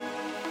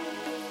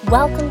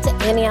Welcome to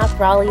Antioch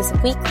Raleigh's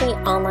weekly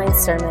online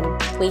sermon.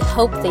 We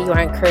hope that you are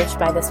encouraged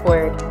by this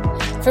word.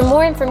 For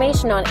more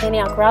information on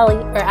Antioch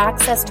Raleigh or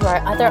access to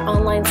our other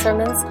online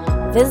sermons,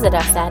 visit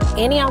us at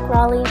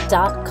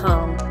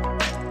AntiochRaleigh.com.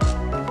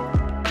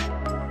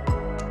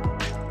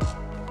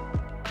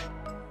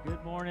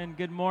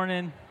 Good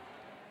morning.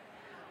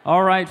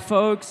 All right,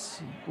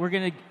 folks, we're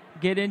going to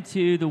get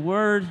into the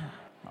Word.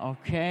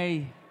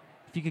 Okay,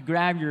 if you could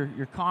grab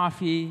your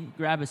coffee,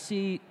 grab a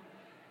seat.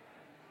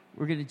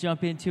 We're going to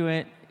jump into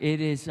it.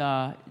 It is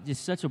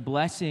just such a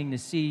blessing to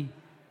see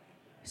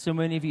so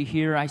many of you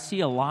here. I see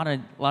a lot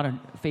of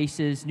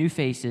faces, new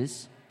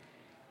faces,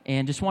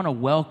 and just want to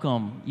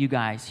welcome you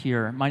guys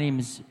here. My name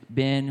is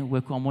Ben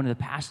Wickel. I'm one of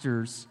the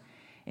pastors,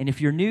 and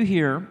if you're new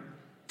here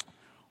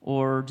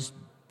or just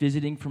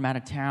visiting from out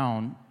of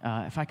town,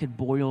 if I could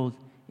boil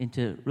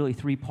into really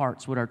three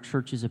parts what our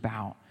church is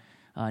about.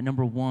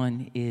 Number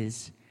one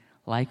is,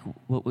 like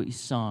what we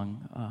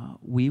sung,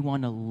 we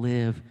want to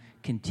live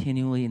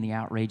continually in the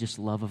outrageous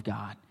love of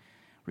God,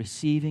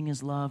 receiving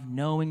His love,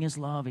 knowing His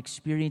love,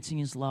 experiencing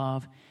His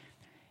love,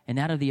 and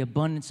out of the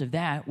abundance of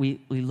that, we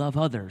love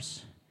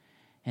others.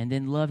 And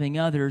then loving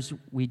others,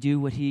 we do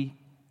what He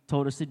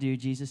told us to do.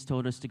 Jesus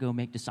told us to go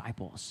make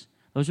disciples.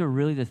 Those are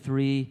really the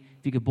three,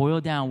 if you could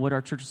boil down what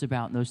our church is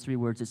about in those three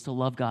words, it's to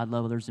love God,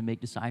 love others, and make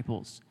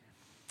disciples.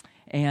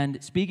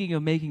 And speaking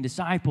of making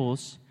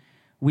disciples,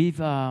 we've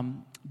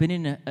been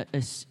in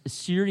a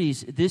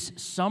series this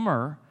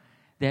summer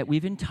that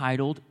we've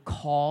entitled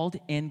Called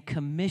and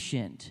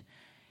Commissioned.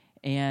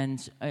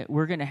 And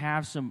we're going to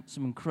have some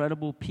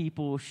incredible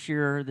people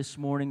share this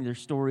morning their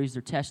stories,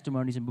 their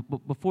testimonies. And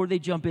before they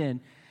jump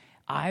in,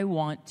 I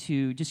want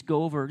to just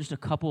go over just a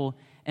couple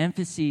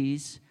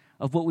emphases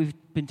of what we've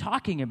been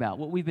talking about,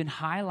 what we've been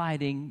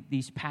highlighting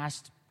these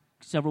past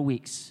several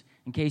weeks,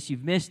 in case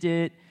you've missed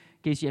it,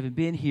 in case you haven't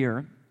been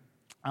here.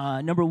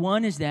 Number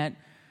one is that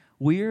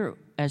we're,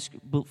 as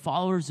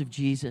followers of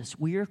Jesus,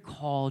 we are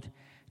called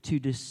to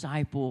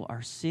disciple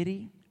our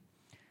city,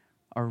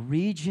 our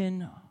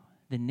region,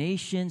 the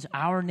nations,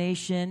 our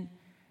nation.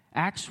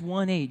 Acts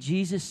 1:8,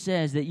 Jesus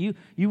says that you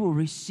will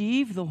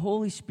receive the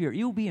Holy Spirit.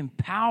 You will be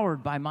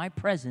empowered by my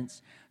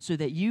presence so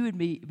that you would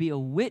be a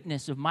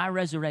witness of my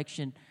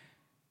resurrection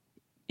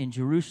in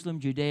Jerusalem,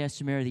 Judea,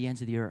 Samaria, the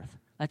ends of the earth.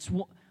 That's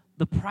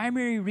the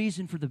primary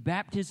reason for the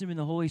baptism in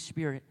the Holy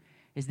Spirit,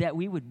 is that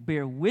we would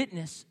bear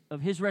witness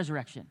of His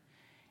resurrection.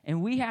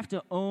 And we have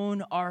to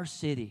own our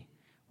city.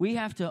 We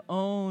have to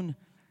own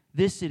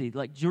this city.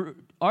 Like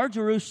our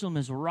Jerusalem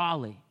is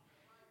Raleigh.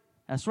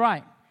 That's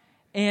right.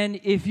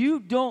 And if you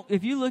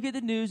look at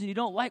the news and you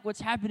don't like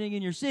what's happening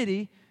in your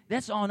city,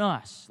 that's on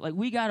us. Like,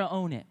 we got to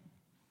own it.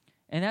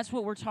 And that's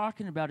what we're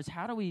talking about, is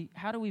how do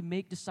we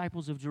make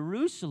disciples of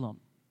Jerusalem?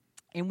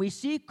 And we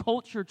see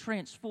culture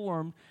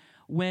transformed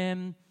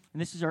when,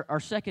 and this is our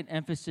second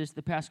emphasis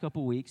the past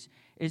couple weeks,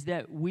 is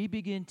that we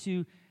begin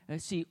to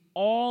see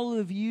all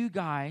of you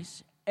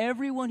guys,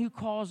 everyone who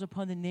calls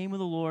upon the name of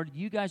the Lord,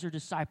 you guys are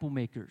disciple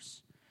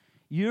makers.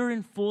 You're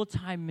in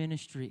full-time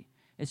ministry.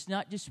 It's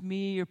not just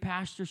me or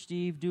Pastor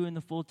Steve doing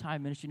the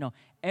full-time ministry. No,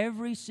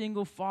 every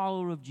single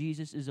follower of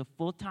Jesus is a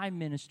full-time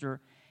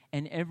minister,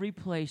 and every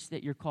place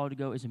that you're called to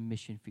go is a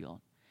mission field.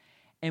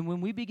 And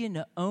when we begin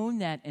to own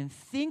that and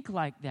think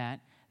like that,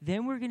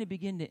 then we're going to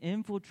begin to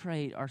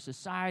infiltrate our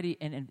society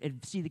and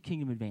see the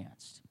kingdom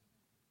advanced.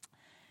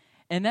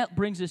 And that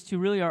brings us to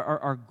really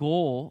our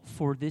goal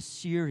for this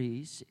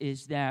series,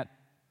 is that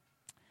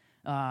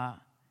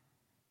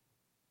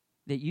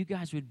you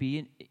guys would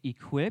be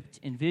equipped,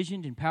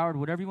 envisioned, empowered,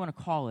 whatever you want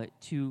to call it,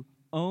 to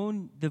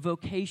own the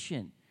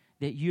vocation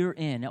that you're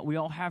in. Now, we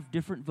all have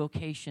different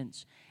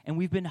vocations, and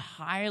we've been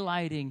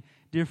highlighting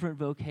different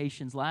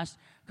vocations. Last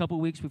couple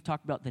of weeks, we've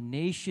talked about the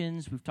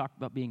nations. We've talked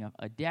about being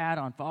a dad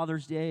on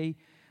Father's Day.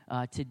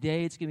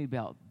 Today, it's going to be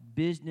about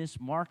business,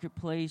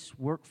 marketplace,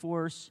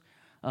 workforce.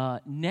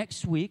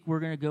 Next week, we're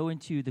going to go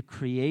into the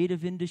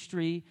creative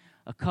industry.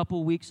 A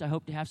couple weeks, I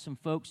hope to have some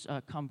folks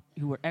come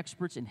who are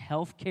experts in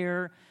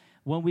healthcare.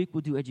 1 week, we'll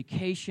do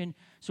education.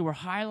 So we're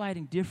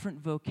highlighting different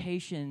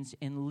vocations,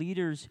 and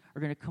leaders are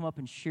going to come up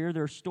and share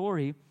their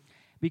story,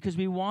 because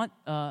we want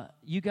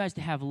you guys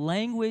to have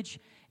language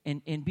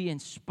and be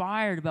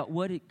inspired about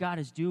what God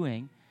is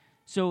doing.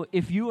 So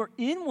if you are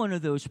in one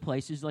of those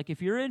places, like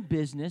if you're in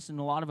business, and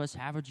a lot of us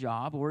have a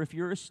job, or if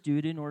you're a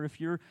student, or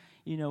if you're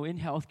in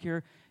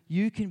healthcare,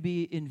 you can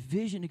be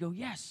envisioned to go,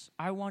 yes,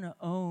 I want to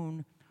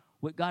own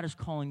what God is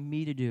calling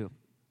me to do.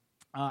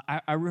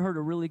 I heard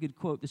a really good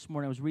quote this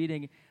morning. I was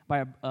reading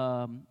by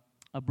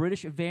a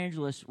British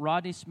evangelist,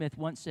 Rodney Smith,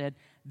 once said,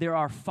 there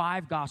are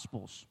 5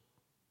 Gospels: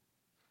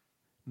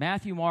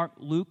 Matthew, Mark,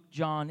 Luke,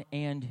 John,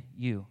 and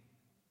you.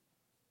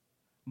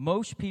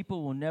 Most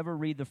people will never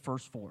read the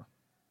first 4,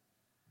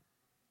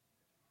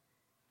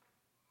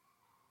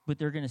 but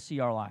they're going to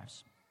see our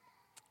lives.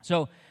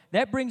 So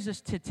that brings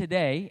us to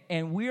today,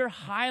 and we're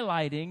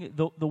highlighting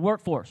the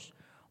workforce.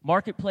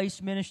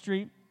 Marketplace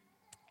ministry,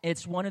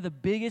 it's one of the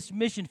biggest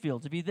mission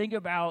fields. If you think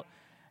about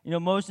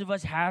Most of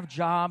us have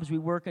jobs. We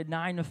work a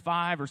 9 to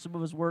 5, or some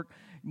of us work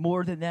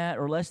more than that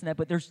or less than that.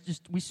 But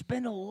we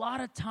spend a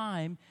lot of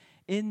time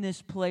in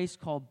this place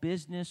called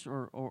business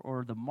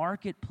or the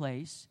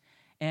marketplace.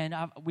 And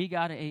we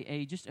got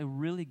just a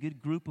really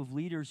good group of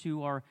leaders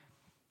who are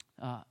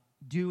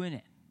doing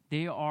it.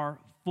 They are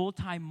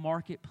full-time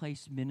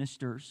marketplace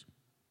ministers.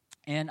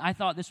 And I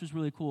thought this was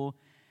really cool.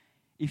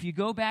 If you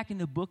go back in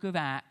the book of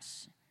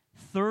Acts,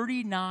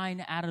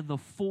 39 out of the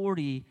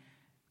 40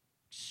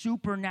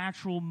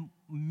 supernatural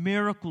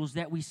miracles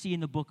that we see in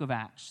the book of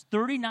Acts,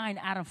 39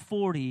 out of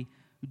 40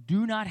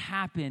 do not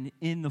happen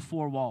in the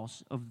four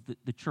walls of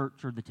the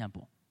church or the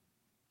temple.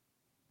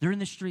 They're in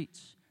the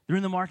streets. They're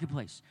in the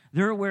marketplace.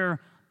 They're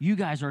where you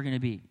guys are going to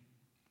be.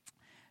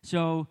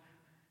 So,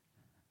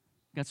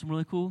 got some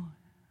really cool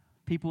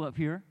people up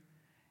here.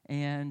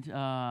 And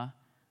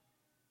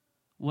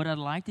what I'd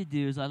like to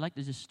do is I'd like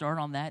to just start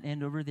on that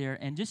end over there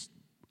and just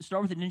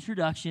start with an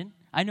introduction.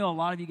 I know a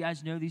lot of you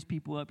guys know these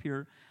people up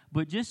here,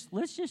 but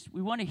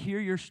we want to hear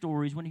your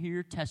stories, want to hear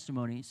your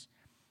testimonies.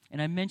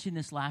 And I mentioned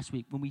this last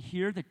week. When we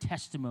hear the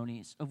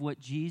testimonies of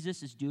what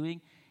Jesus is doing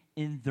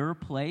in their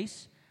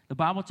place, the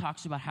Bible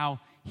talks about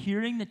how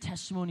hearing the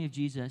testimony of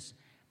Jesus,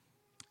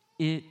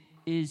 it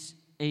is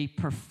a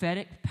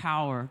prophetic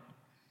power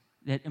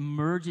that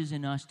emerges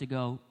in us to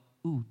go,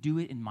 ooh, do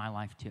it in my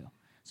life too.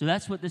 So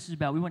that's what this is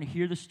about. We want to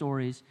hear the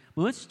stories.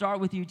 But let's start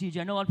with you, TJ.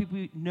 I know a lot of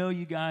people know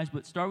you guys,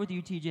 but start with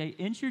you, TJ.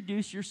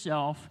 Introduce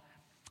yourself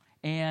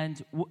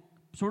and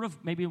sort of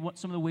maybe what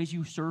some of the ways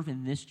you serve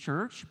in this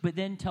church, but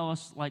then tell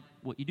us like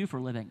what you do for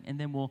a living, and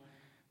then we'll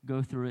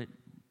go through it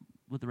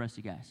with the rest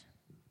of you guys.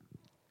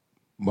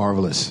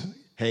 Marvelous.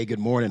 Hey, good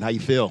morning. How you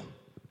feel?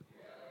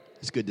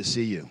 It's good to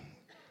see you,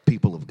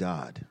 people of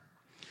God.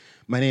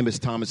 My name is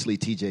Thomas Lee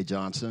T.J.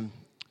 Johnson.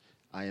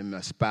 I am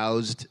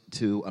espoused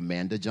to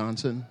Amanda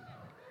Johnson.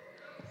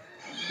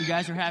 You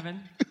guys are having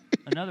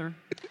another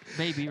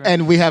baby, right?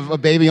 And we have a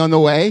baby on the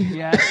way.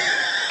 Yeah.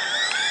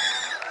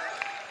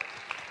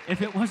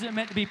 If it wasn't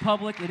meant to be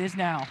public, it is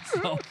now.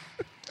 So.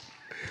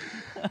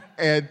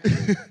 And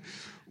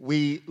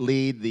we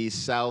lead the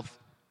South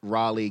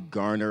Raleigh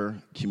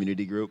Garner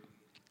Community Group,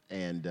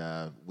 and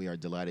we are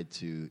delighted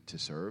to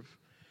serve.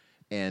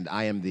 And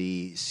I am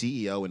the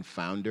CEO and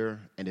founder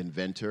and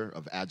inventor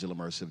of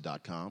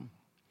AgileImmersive.com,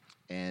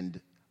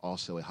 and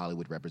also a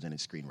Hollywood represented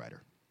screenwriter.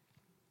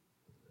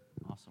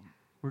 Awesome.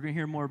 We're going to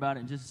hear more about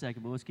it in just a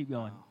second, but let's keep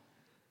going.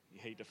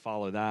 You hate to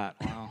follow that.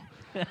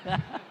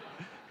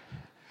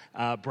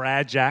 Wow.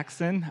 Brad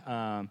Jackson,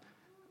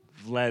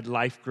 led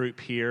Life Group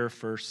here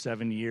for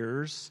 7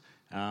 years.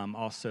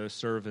 Also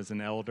serve as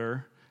an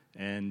elder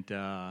and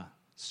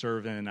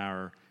serve in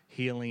our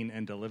healing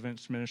and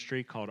deliverance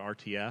ministry called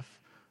RTF,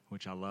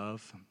 which I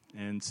love.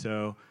 And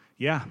so,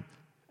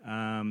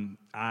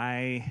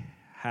 I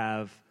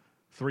have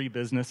 3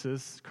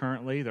 businesses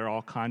currently. They're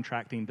all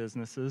contracting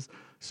businesses.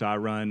 So I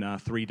run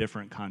 3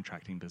 different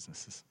contracting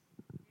businesses.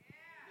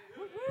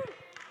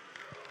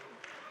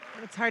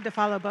 It's hard to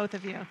follow both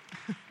of you.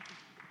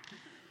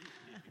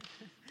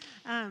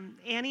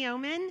 Annie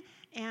Oman,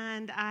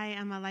 and I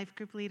am a life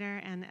group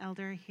leader and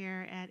elder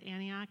here at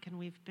Antioch, and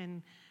we've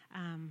been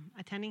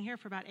attending here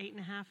for about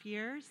 8.5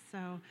 years.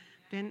 So,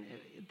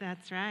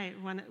 that's right,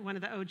 one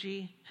of the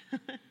OG.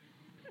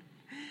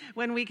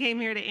 When we came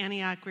here to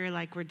Antioch, we were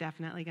like, we're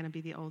definitely going to be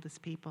the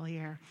oldest people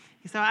here.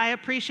 So I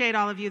appreciate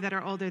all of you that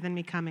are older than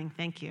me coming.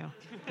 Thank you.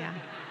 Yeah.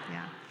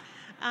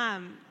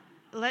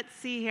 Let's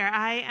see here.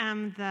 I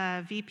am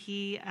the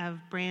VP of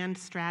Brand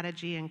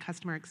Strategy and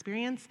Customer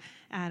Experience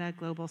at a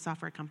global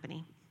software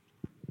company.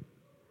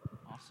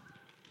 Awesome.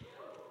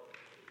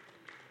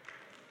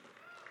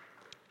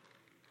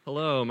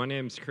 Hello, my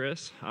name's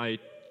Chris. I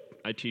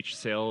teach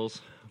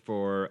sales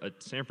for a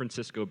San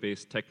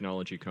Francisco-based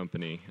technology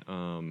company.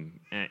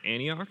 At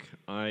Antioch,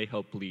 I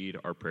help lead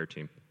our prayer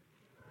team.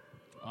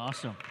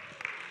 Awesome.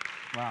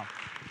 Wow.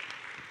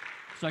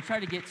 So I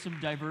try to get some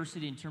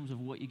diversity in terms of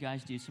what you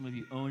guys do. Some of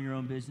you own your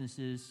own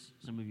businesses.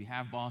 Some of you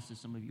have bosses.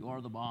 Some of you are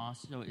the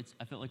boss. So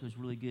I felt like it was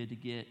really good to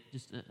get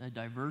just a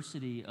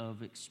diversity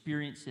of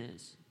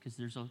experiences, because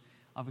there's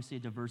obviously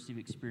a diversity of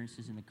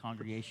experiences in the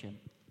congregation.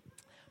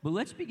 But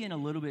let's begin a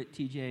little bit,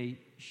 TJ.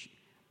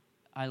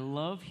 I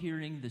love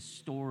hearing the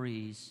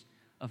stories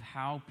of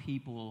how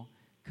people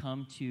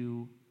come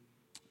to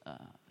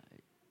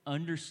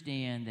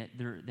understand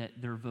that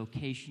their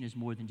vocation is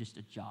more than just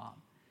a job.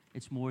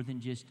 It's more than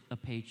just a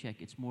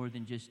paycheck. It's more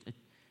than just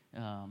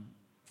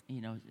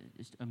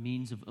just a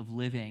means of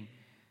living.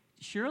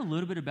 Share a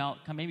little bit about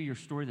maybe your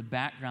story, the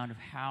background of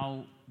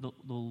how the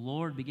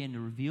Lord began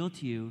to reveal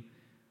to you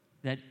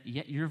that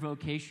your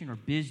vocation or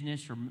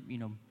business or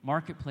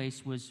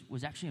marketplace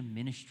was actually a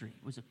ministry.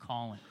 It was a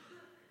calling.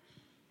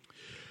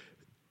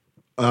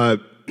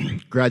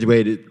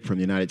 Graduated from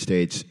the United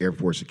States Air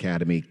Force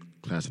Academy,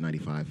 class of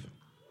 95.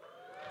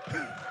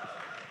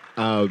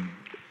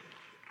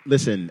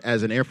 Listen,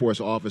 as an Air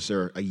Force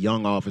officer, a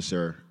young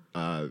officer,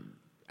 I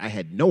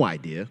had no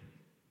idea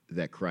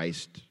that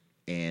Christ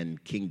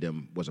and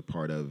kingdom was a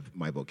part of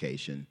my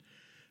vocation.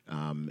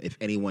 If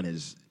anyone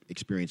has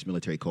experienced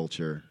military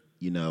culture,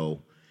 you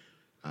know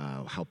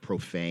how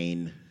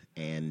profane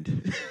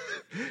and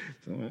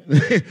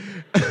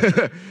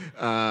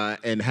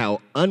and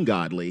how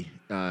ungodly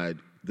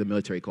the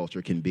military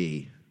culture can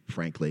be,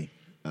 frankly.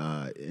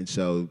 And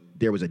so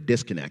there was a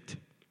disconnect.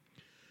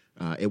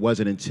 It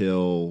wasn't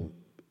until,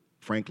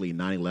 frankly,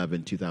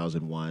 9/11,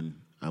 2001,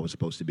 I was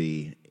supposed to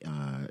be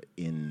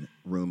in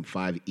room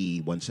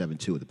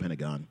 5E172 at the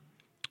Pentagon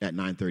at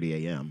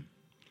 9:30 a.m.,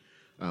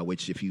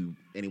 which, if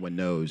anyone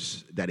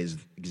knows, that is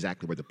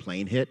exactly where the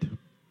plane hit.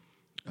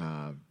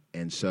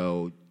 And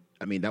so,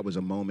 I mean, that was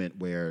a moment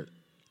where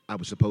I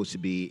was supposed to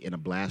be in a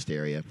blast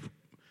area,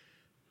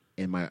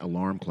 and my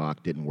alarm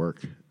clock didn't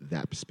work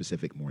that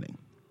specific morning.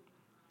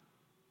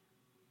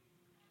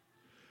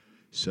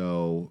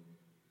 So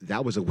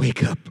that was a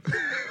wake-up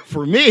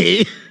for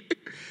me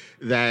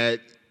that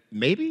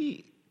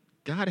maybe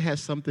God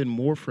has something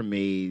more for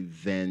me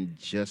than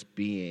just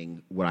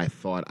being what I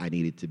thought I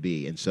needed to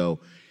be. And so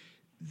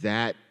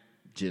that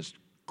just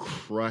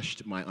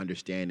crushed my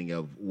understanding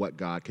of what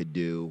God could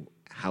do,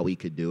 how he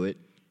could do it,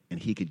 and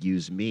he could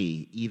use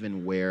me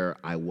even where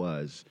I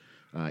was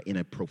in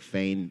a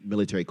profane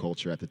military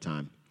culture at the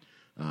time.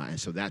 And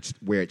so that's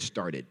where it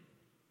started.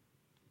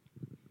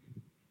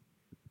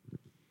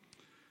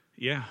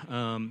 Yeah,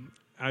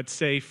 I'd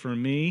say for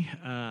me,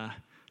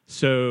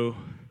 so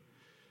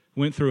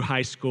went through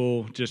high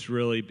school just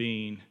really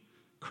being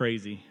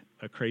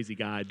a crazy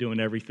guy,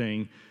 doing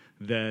everything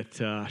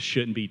that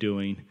shouldn't be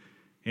doing.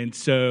 And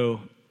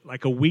so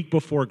like a week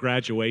before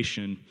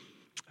graduation,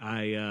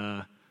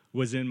 I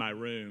was in my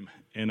room,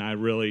 and I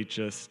really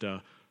just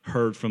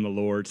heard from the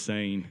Lord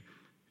saying,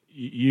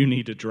 you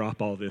need to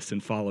drop all this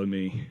and follow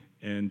me.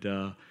 And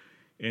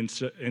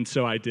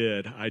so I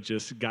did. I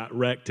just got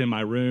wrecked in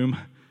my room,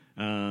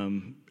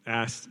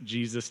 asked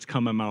Jesus to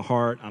come in my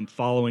heart. I'm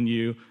following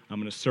you. I'm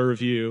going to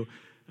serve you.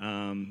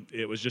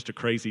 It was just a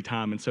crazy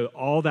time. And so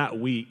all that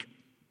week,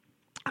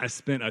 I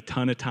spent a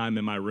ton of time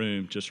in my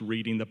room just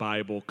reading the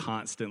Bible,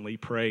 constantly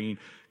praying,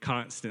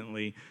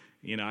 constantly.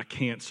 You know, I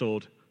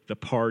canceled the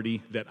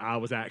party that I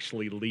was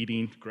actually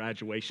leading,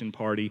 graduation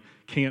party,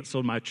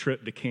 canceled my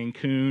trip to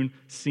Cancun,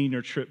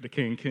 senior trip to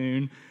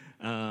Cancun,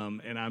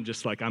 and I'm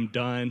just like, I'm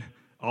done.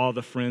 All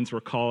the friends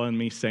were calling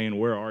me saying,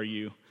 where are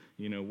you?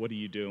 You know, what are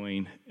you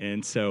doing?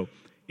 And so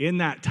in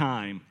that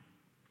time,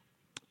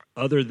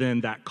 other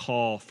than that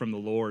call from the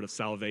Lord of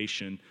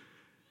salvation,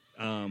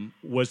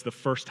 was the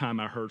first time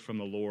I heard from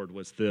the Lord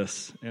was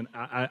this. And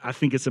I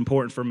think it's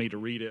important for me to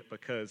read it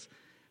because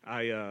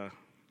I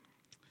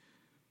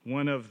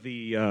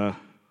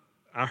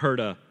heard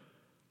a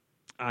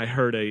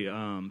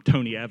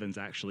Tony Evans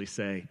actually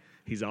say,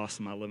 he's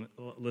awesome, I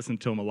listen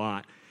to him a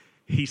lot.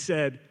 He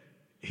said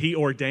he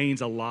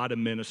ordains a lot of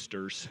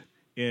ministers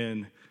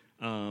in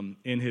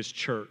his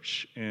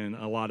church and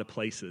a lot of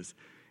places.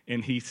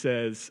 And he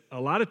says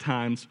a lot of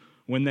times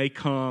when they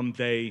come,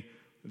 they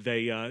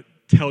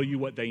tell you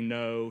what they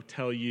know,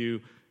 tell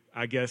you,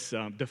 I guess,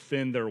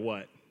 defend their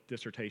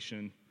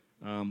dissertation,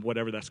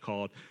 whatever that's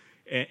called.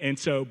 And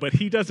so, but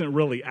he doesn't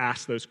really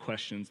ask those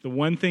questions. The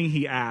one thing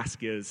he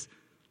asks is,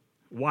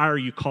 why are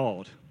you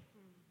called?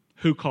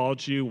 Who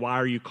called you? Why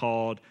are you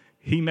called?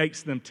 He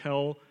makes them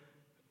tell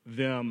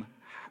them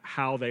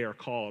how they are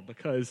called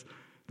because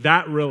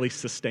that really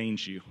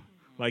sustains you.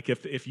 Like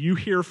if you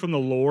hear from the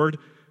Lord,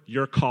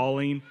 your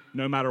calling,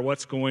 no matter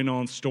what's going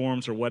on,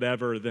 storms or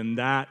whatever, then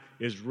that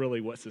is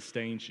really what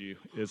sustains you,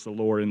 is the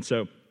Lord. And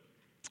so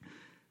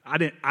I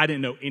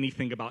didn't know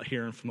anything about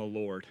hearing from the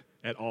Lord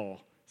at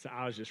all. So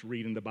I was just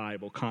reading the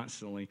Bible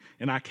constantly.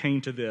 And I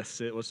came to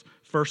this. It was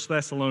 1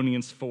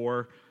 Thessalonians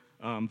 4,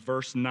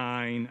 verse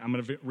 9. I'm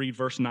going to read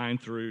verse 9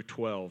 through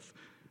 12.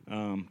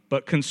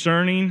 But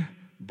concerning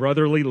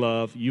brotherly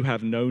love, you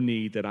have no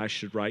need that I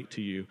should write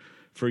to you,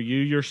 for you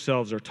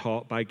yourselves are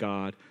taught by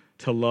God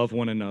to love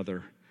one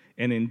another.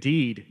 And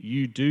indeed,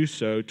 you do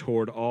so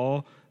toward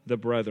all the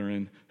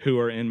brethren who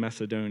are in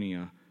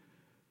Macedonia.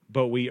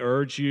 But we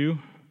urge you,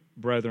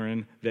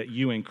 brethren, that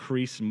you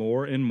increase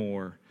more and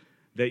more,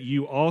 that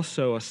you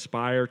also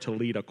aspire to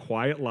lead a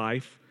quiet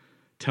life,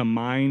 to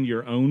mind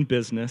your own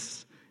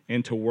business,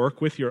 and to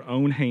work with your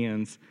own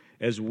hands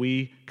as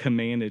we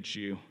commanded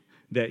you,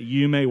 that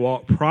you may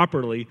walk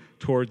properly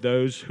toward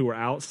those who are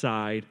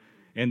outside,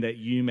 and that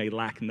you may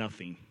lack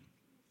nothing.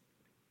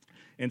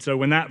 And so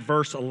when that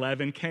verse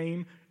 11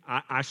 came,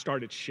 I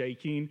started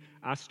shaking.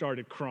 I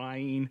started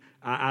crying.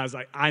 I was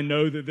like, I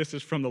know that this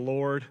is from the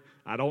Lord.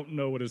 I don't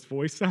know what his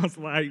voice sounds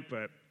like,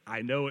 but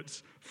I know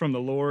it's from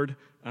the Lord.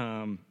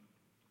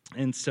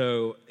 And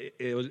so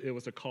it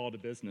was a call to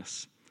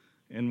business.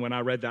 And when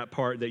I read that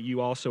part, that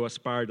you also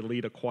aspire to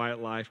lead a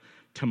quiet life,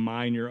 to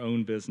mind your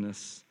own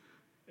business,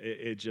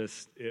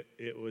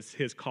 it was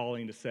his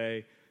calling to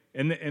say,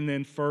 and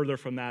then further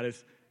from that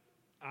is,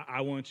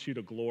 I want you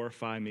to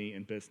glorify me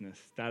in business.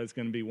 That is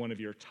going to be one of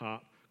your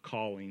top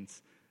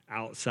callings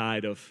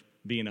outside of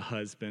being a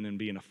husband and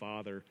being a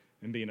father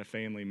and being a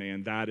family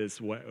man. That is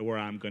where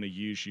I'm going to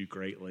use you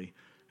greatly.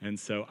 And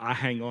so I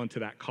hang on to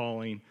that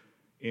calling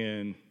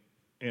in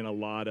in a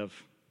lot of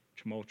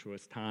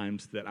tumultuous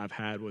times that I've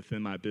had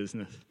within my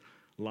business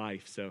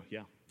life. So,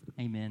 yeah.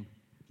 Amen.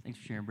 Thanks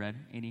for sharing, Brad.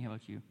 Annie, how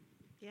about you?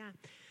 Yeah.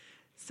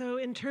 So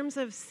in terms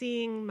of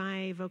seeing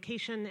my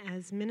vocation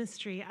as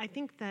ministry, I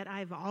think that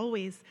I've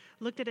always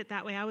looked at it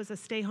that way. I was a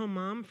stay-home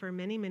mom for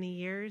many, many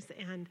years,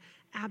 and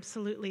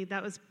absolutely,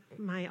 that was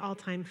my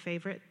all-time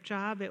favorite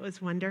job. It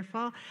was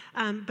wonderful.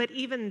 But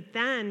even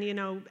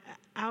then,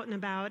 out and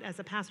about as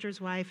a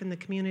pastor's wife in the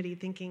community,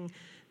 thinking,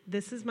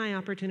 this is my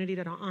opportunity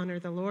to honor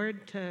the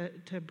Lord, to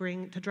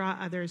draw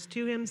others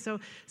to Him. So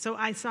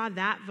I saw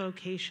that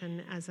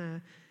vocation as a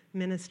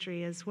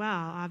ministry as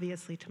well,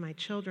 obviously to my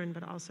children,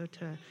 but also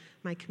to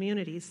my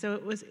community. So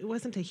it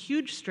wasn't a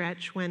huge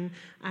stretch when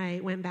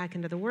I went back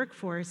into the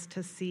workforce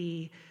to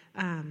see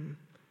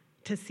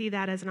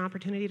that as an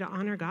opportunity to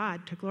honor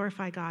God, to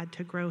glorify God,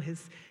 to grow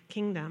His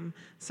kingdom.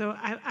 So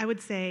I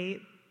would say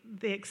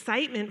the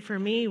excitement for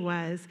me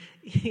was,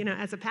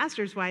 as a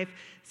pastor's wife,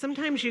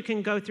 sometimes you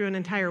can go through an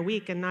entire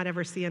week and not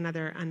ever see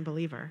another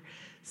unbeliever.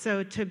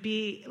 So to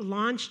be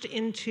launched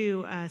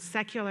into a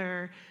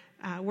secular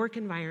work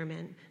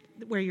environment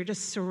where you're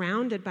just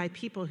surrounded by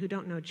people who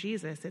don't know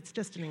Jesus, it's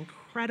just an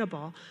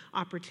incredible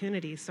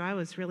opportunity. So I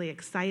was really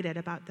excited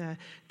about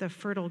the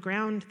fertile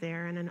ground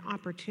there and an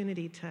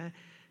opportunity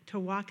to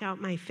walk out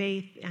my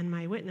faith and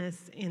my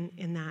witness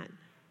in that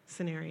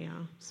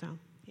scenario. So,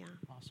 yeah.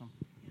 Awesome.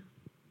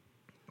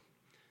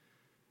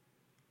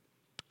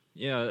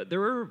 Yeah, there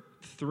were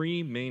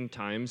 3 main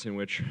times in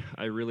which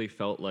I really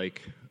felt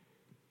like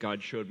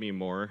God showed me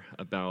more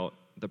about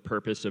the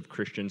purpose of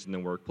Christians in the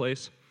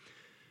workplace.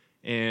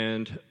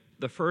 And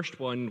the first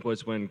one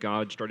was when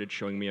God started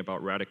showing me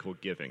about radical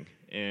giving.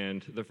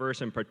 And the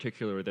verse in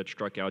particular that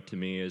struck out to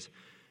me is,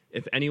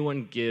 if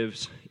anyone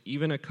gives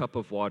even a cup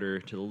of water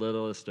to the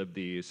littlest of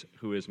these,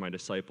 who is my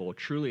disciple,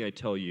 truly I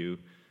tell you,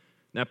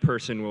 that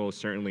person will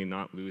certainly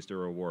not lose their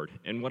reward.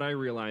 And what I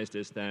realized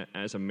is that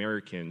as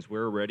Americans,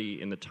 we're already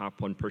in the top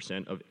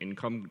 1% of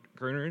income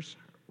earners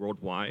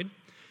worldwide.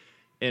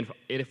 And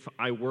if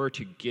I were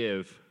to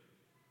give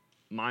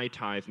my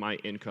tithe, my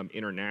income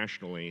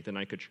internationally, then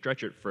I could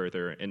stretch it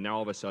further. And now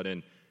all of a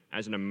sudden,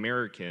 as an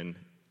American,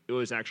 it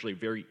was actually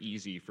very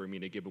easy for me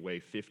to give away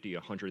 50,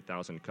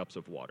 100,000 cups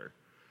of water.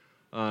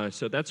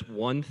 So that's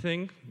one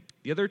thing.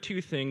 The other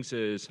 2 things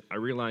is I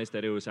realized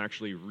that it was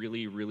actually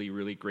really, really,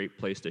 really great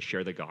place to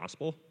share the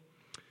gospel.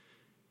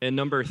 And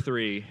number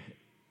 3,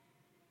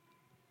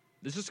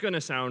 this is going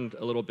to sound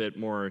a little bit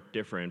more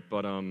different,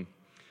 but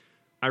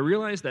I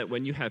realized that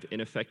when you have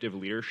ineffective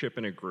leadership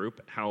in a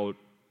group, how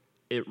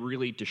it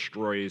really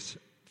destroys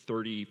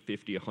 30,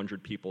 50,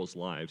 100 people's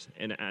lives.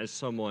 And as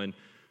someone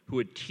who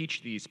would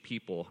teach these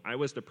people, I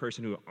was the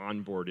person who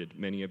onboarded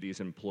many of these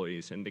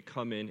employees, and they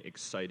come in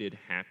excited,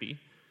 happy.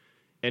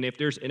 And if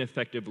there's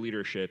ineffective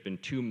leadership in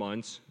 2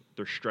 months,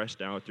 they're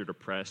stressed out, they're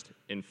depressed.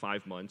 In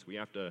 5 months, we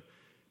have to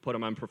put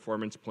them on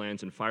performance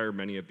plans and fire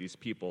many of these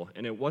people.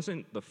 And it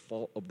wasn't the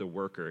fault of the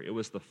worker, it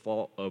was the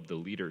fault of the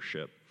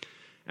leadership.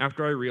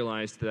 After I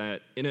realized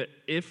that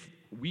if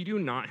we do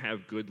not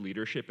have good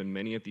leadership in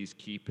many of these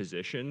key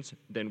positions,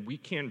 then we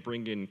can't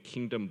bring in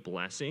kingdom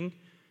blessing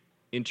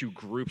into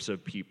groups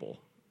of people.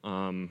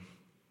 And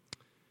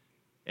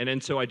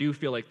then so I do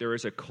feel like there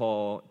is a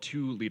call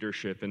to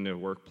leadership in the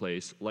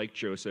workplace, like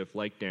Joseph,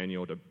 like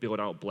Daniel, to build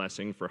out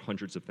blessing for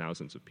hundreds of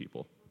thousands of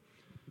people.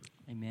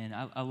 Amen.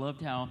 I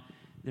loved how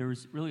there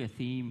was really a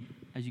theme,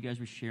 as you guys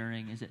were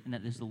sharing, and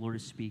that the Lord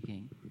is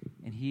speaking.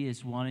 And He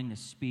is wanting to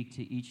speak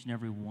to each and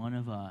every one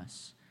of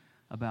us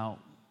about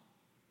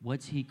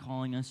what's He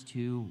calling us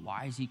to,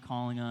 why is He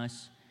calling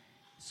us.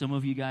 Some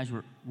of you guys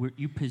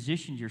you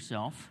positioned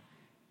yourself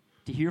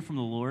to hear from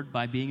the Lord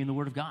by being in the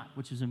Word of God,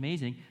 which is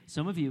amazing.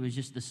 Some of you, it was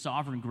just the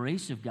sovereign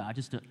grace of God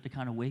just to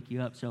kind of wake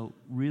you up. So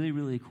really,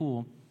 really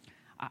cool.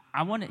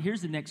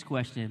 Here's the next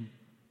question,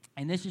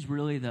 and this is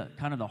really the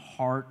kind of the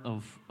heart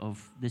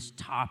of this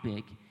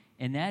topic,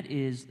 and that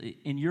is,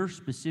 in your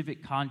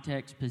specific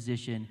context,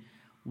 position,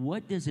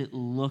 what does it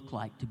look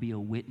like to be a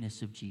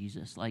witness of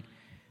Jesus? Like,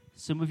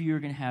 some of you are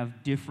going to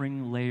have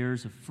differing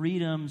layers of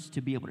freedoms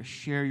to be able to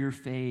share your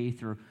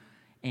faith,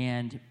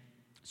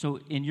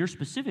 so in your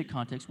specific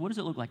context, what does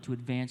it look like to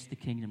advance the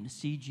kingdom, to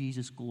see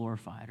Jesus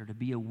glorified, or to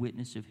be a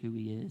witness of who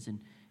He is? And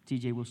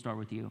TJ, we'll start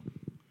with you.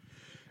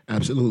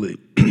 Absolutely.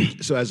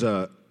 So as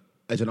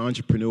an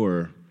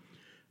entrepreneur,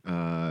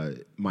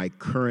 my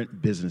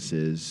current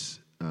businesses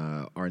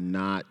are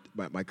not,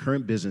 my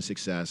current business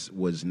success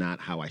was not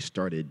how I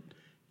started,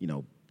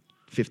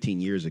 15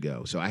 years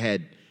ago. So I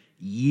had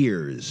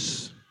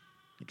years,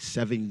 like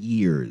 7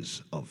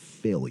 years of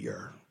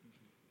failure,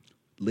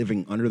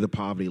 living under the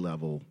poverty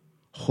level,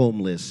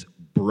 homeless,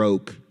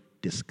 broke,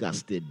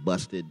 disgusted,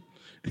 busted,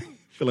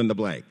 fill in the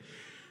blank.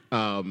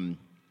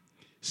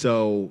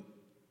 So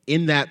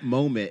in that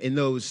moment, in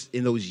those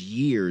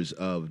years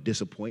of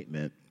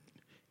disappointment,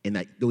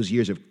 in those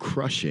years of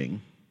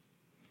crushing,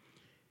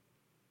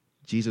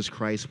 Jesus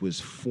Christ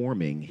was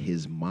forming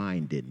His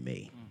mind in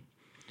me.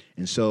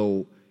 And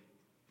so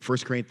 1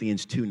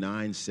 Corinthians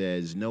 2:9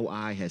 says, no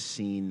eye has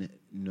seen,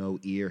 no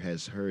ear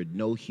has heard,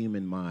 no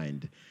human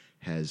mind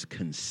has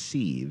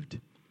conceived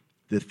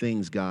the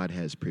things God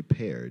has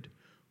prepared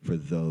for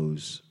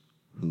those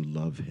who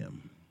love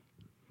him.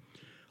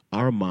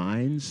 Our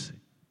minds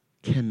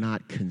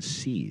cannot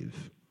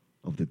conceive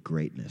of the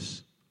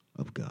greatness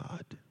of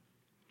God.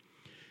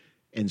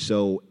 And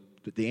so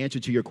the answer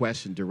to your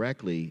question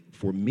directly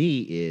for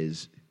me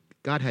is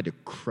God had to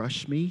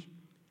crush me,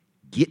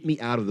 get me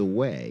out of the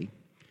way,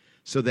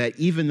 so that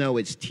even though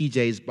it's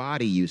TJ's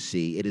body you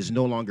see, it is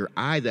no longer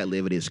I that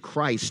live, it is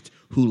Christ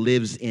who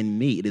lives in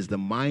me. It is the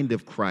mind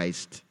of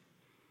Christ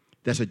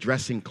that's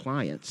addressing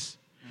clients.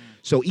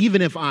 So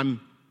even if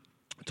I'm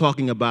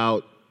talking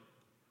about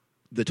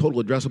the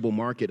total addressable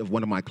market of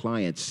one of my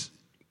clients,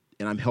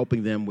 and I'm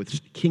helping them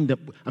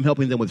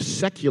with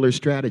secular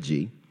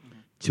strategy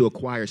to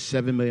acquire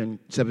 7 million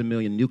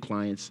new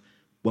clients,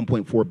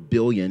 1.4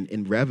 billion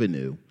in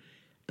revenue.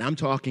 And I'm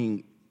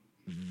talking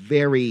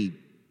very,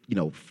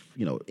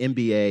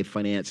 MBA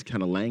finance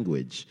kind of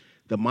language.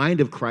 The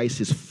mind of Christ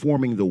is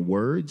forming the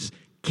words.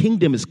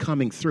 Kingdom is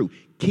coming through.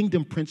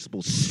 Kingdom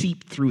principles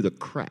seep through the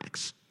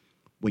cracks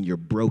when you're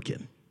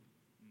broken.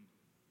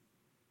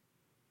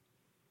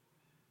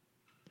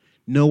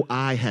 No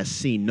eye has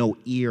seen, no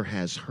ear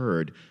has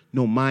heard,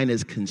 no mind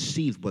has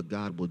conceived what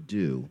God will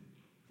do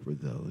for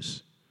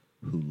those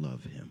who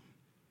love him.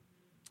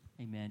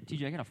 Amen.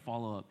 TJ, I got a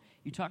follow-up.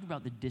 You talked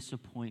about the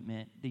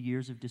disappointment, the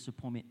years of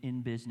disappointment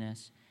in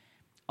business.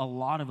 A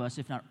lot of us,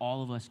 if not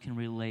all of us, can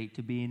relate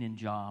to being in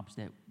jobs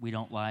that we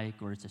don't like,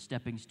 or it's a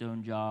stepping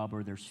stone job,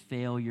 or there's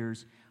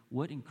failures.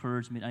 What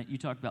encouragement? You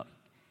talked about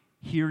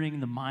hearing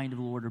the mind of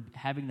the Lord, or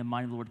having the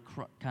mind of the Lord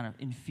kind of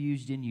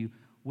infused in you.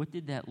 What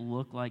did that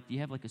look like? Do you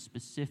have like a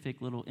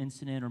specific little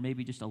incident, or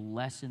maybe just a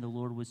lesson the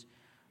Lord was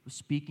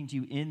speaking to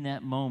you in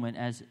that moment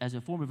as a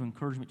form of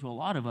encouragement to a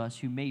lot of us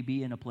who may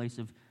be in a place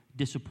of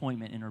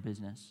disappointment in our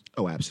business?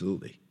 Oh,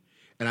 absolutely.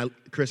 And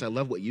Chris, I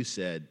love what you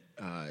said.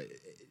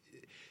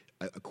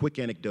 A quick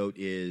anecdote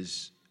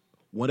is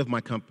one of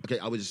my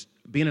I was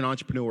being an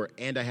entrepreneur,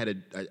 and I had a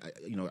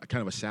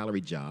kind of a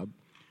salary job,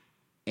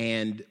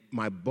 and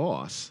my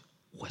boss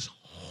was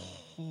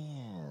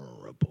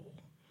horrible.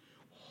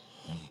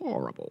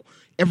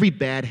 Every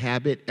bad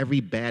habit,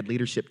 every bad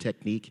leadership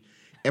technique,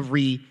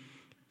 every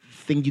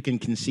thing you can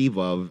conceive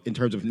of in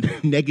terms of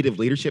negative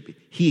leadership,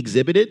 he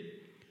exhibited.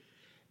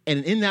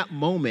 And in that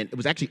moment, it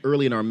was actually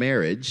early in our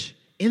marriage,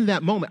 in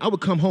that moment, I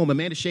would come home,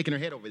 Amanda's shaking her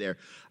head over there,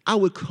 I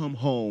would come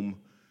home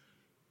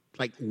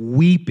like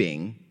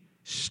weeping,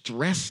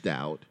 stressed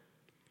out,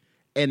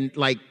 and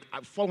like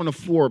I'd fall on the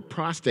floor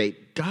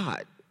prostrate.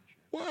 God,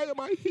 why am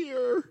I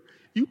here?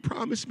 You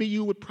promised me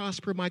you would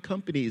prosper my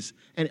companies,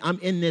 and I'm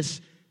in this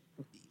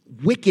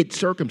wicked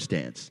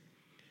circumstance.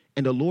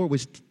 And the Lord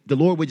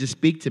would just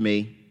speak to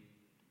me,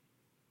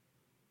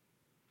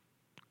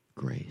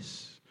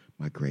 grace.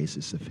 My grace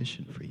is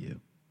sufficient for you.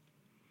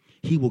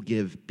 He will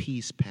give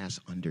peace past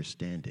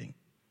understanding.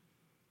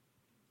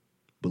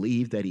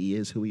 Believe that he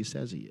is who he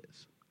says he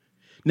is.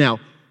 Now,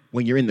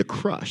 when you're in the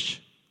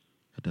crush,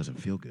 that doesn't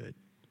feel good.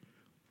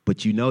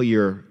 But you know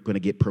you're going to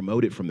get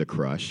promoted from the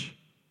crush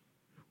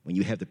when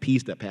you have the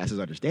peace that passes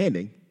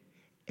understanding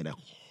and a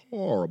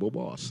horrible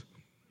boss.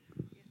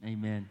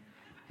 Amen.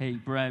 Hey,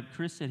 Brad,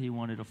 Chris said he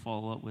wanted to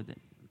follow up with it.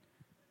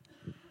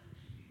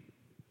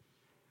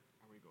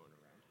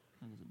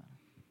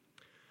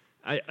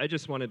 I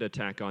just wanted to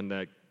tack on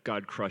that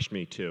God crushed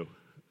me too.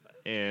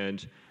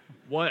 And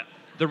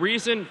the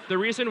reason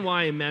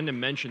why Amanda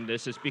mentioned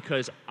this is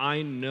because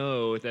I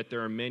know that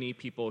there are many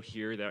people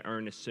here that are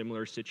in a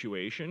similar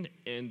situation.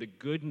 And the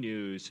good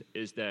news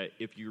is that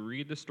if you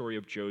read the story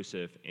of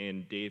Joseph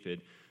and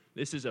David,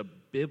 this is a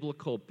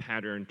biblical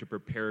pattern to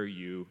prepare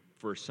you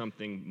for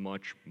something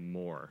much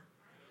more.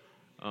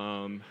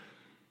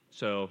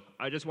 So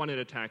I just wanted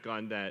to tack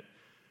on that.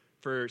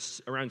 For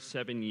around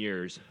 7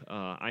 years,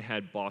 I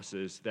had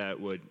bosses that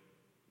would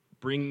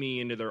bring me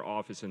into their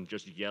office and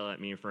just yell at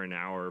me for an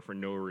hour for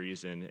no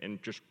reason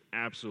and just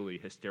absolutely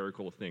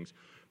hysterical things.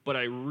 But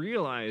I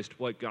realized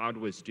what God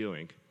was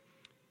doing.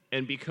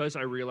 And because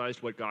I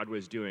realized what God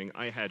was doing,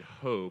 I had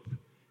hope,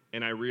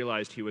 and I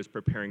realized he was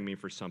preparing me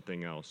for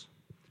something else.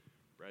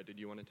 Brad, did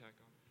you want to tack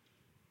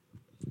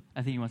on?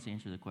 I think he wants to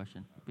answer the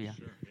question. But yeah.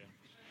 Sure, yeah.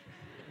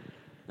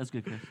 That's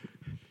good, Chris.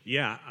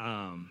 Yeah,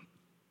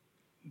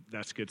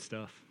 that's good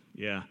stuff.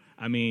 Yeah,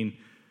 I mean,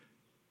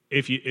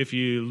 if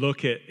you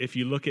look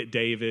at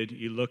David,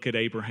 you look at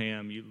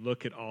Abraham, you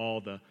look at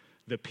all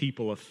the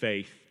people of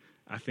faith.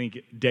 I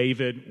think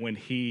David, when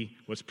he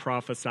was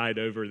prophesied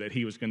over that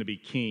he was going to be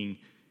king,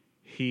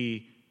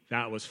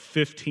 that was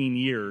 15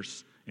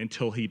 years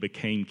until he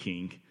became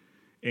king,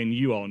 and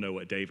you all know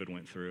what David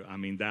went through. I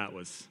mean, that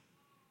was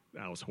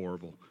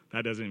horrible.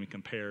 That doesn't even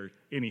compare to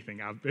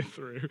anything I've been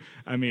through.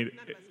 I mean,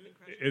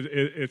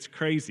 it's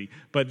crazy.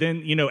 But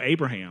then,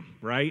 Abraham,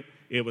 right?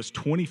 It was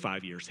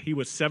 25 years. He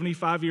was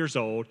 75 years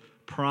old,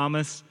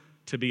 promised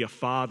to be a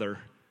father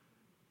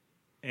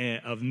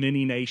of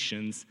many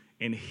nations,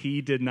 and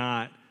he did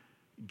not,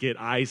 get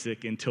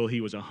Isaac until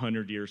he was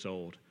 100 years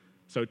old.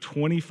 So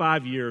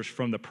 25 years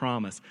from the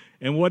promise.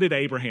 And what did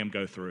Abraham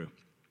go through?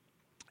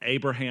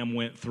 Abraham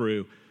went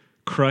through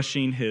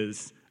crushing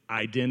his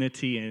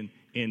identity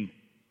in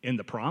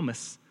the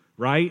promise,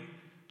 right?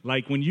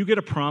 Like when you get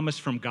a promise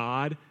from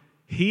God,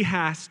 he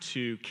has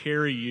to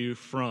carry you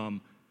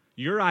from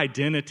your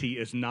identity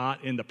is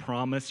not in the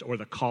promise or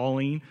the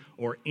calling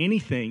or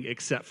anything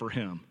except for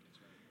him.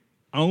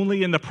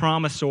 Only in the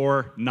promise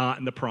or not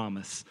in the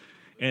promise.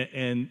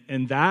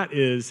 And that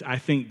is, I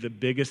think, the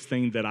biggest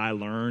thing that I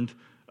learned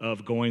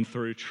of going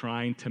through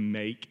trying to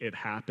make it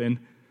happen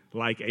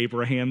like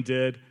Abraham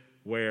did,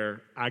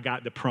 where I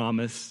got the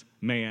promise.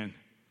 Man,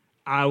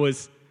 I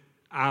was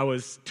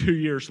 3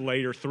 years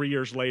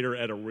later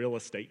at a real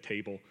estate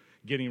table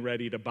getting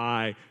ready to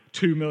buy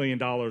 $2 million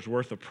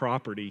worth of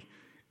property.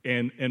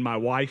 And my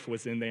wife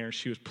was in there, and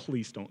she was,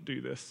 please don't do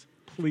this.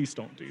 Please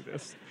don't do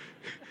this.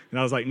 And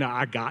I was like, no,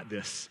 I got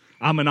this.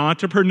 I'm an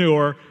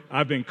entrepreneur.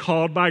 I've been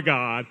called by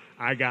God.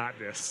 I got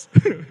this.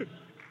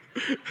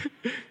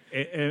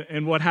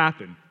 and what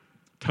happened?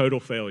 Total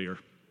failure.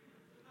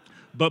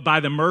 But by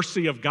the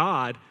mercy of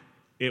God,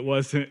 it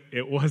wasn't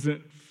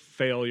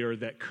failure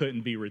that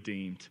couldn't be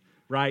redeemed,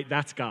 right?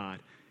 That's God.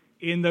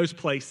 In those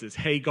places,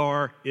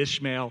 Hagar,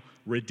 Ishmael,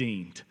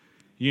 redeemed.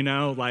 You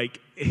know,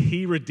 like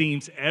he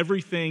redeems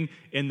everything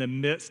in the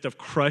midst of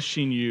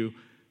crushing you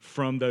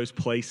from those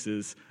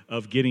places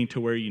of getting to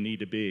where you need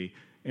to be.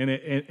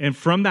 And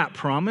from that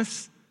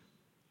promise,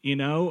 you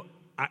know,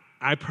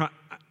 I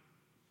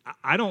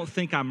don't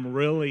think I'm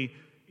really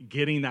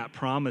getting that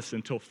promise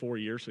until 4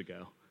 years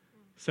ago.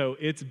 So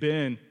it's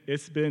been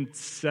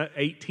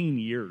 18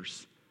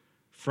 years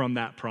from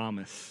that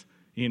promise,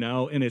 you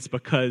know, and it's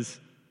because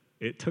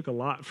it took a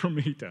lot for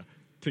me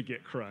to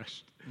get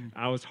crushed.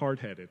 I was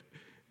hard-headed.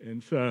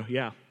 And so,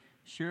 yeah.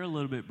 Share a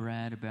little bit,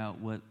 Brad, about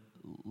what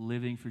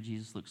living for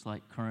Jesus looks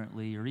like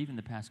currently, or even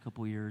the past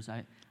couple of years.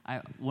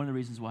 One of the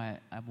reasons why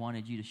I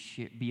wanted you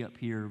to be up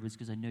here was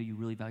because I know you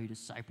really value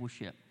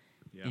discipleship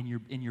in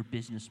your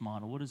business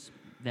model. What is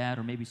that,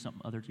 or maybe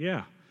some other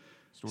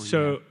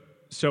story?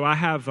 So I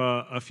have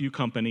a few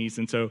companies,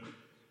 and so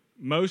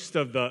most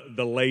of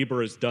the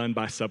labor is done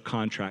by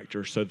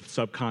subcontractors. So the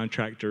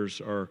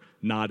subcontractors are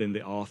not in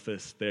the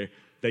office;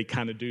 they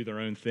kind of do their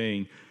own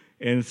thing.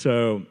 And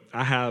so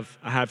I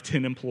have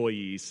 10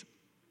 employees,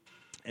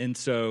 and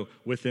so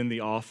within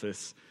the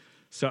office,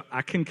 so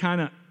I can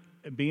kind of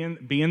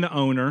being the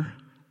owner.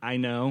 I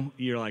know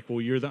you're like, well,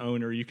 you're the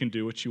owner, you can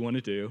do what you want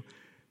to do.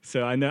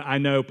 So I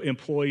know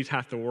employees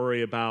have to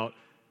worry about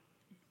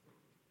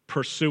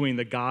pursuing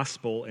the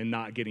gospel and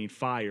not getting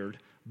fired,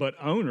 but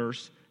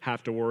owners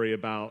have to worry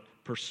about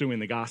pursuing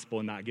the gospel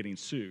and not getting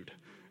sued.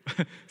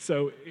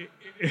 So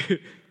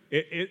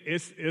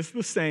it's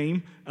the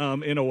same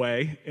in a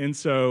way. And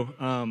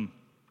so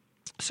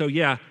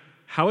yeah,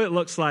 how it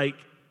looks like,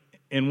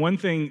 and one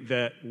thing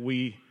that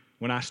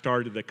when I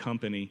started the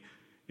company,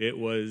 it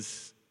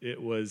was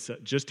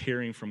just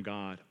hearing from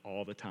God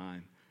all the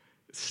time,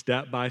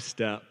 step by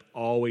step,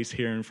 always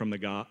hearing from the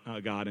God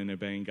and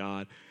obeying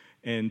God.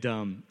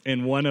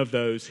 And one of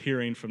those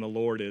hearing from the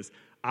Lord is,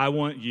 I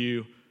want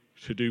you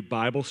to do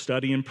Bible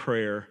study and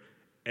prayer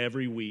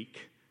every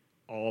week,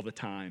 all the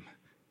time.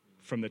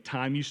 From the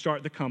time you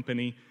start the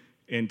company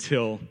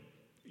until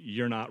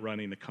you're not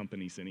running the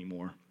companies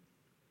anymore.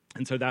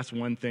 And so that's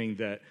one thing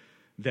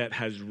that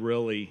has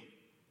really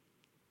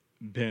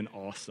been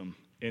awesome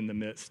in the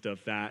midst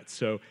of that.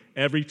 So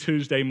every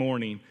Tuesday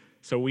morning,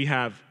 so we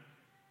have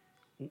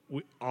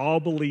all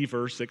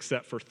believers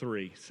except for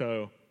 3.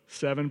 So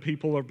 7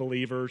 people are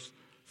believers,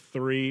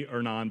 3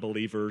 are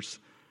non-believers.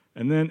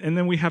 And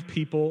then we have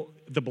people,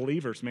 the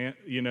believers, man,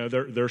 you know,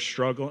 they're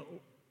struggling.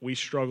 We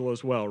struggle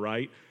as well,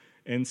 right?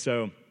 And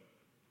so,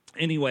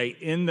 anyway,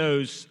 in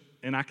those,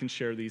 and I can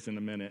share these in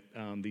a minute,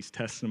 these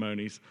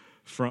testimonies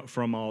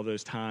from all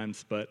those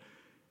times. But,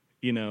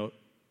 you know,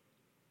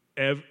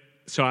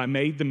 so I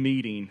made the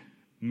meeting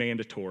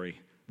mandatory.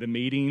 The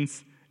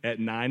meeting's at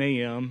 9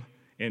 a.m.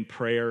 and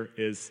prayer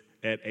is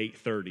at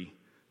 8:30.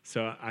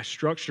 So I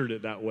structured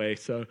it that way.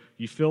 So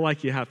you feel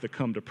like you have to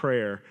come to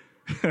prayer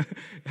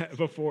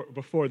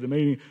before the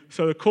meeting.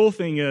 So the cool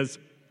thing is,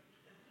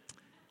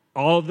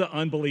 all the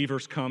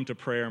unbelievers come to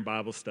prayer and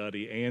Bible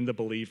study, and the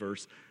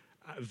believers.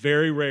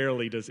 Very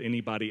rarely does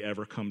anybody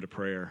ever come to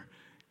prayer.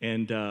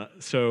 And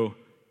so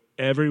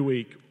every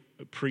week,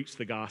 preach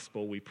the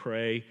gospel. We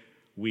pray.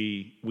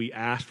 We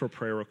ask for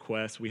prayer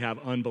requests. We have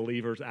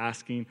unbelievers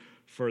asking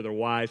for their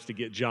wives to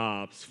get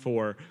jobs,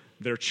 for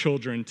their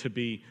children to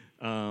be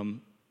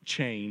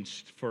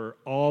changed, for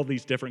all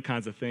these different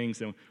kinds of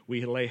things. And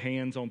we lay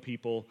hands on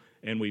people,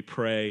 and we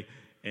pray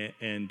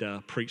and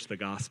preach the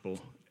gospel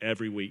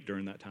every week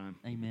during that time.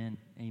 Amen.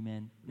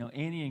 Amen. Now,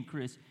 Annie and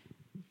Chris,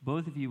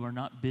 both of you are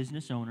not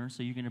business owners,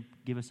 so you're going to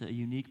give us a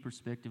unique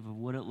perspective of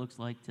what it looks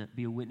like to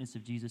be a witness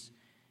of Jesus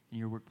in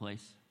your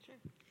workplace. Sure.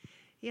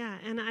 Yeah,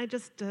 and I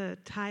just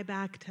tie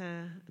back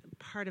to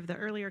part of the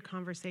earlier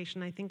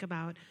conversation. I think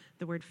about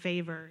the word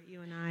favor.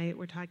 You and I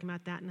were talking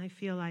about that, and I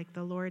feel like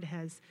the Lord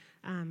has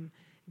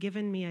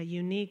given me a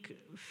unique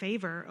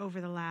favor over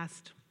the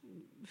last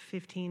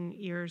 15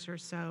 years or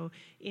so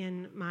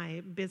in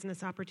my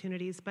business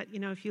opportunities. But,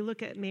 if you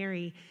look at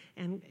Mary,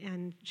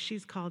 and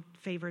she's called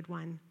favored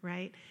one,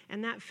 right?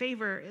 And that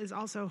favor is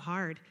also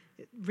hard,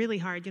 really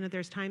hard.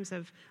 There's times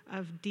of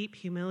deep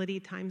humility,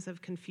 times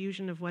of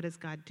confusion of what is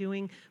God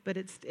doing, but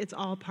it's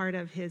all part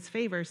of his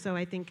favor. So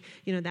I think,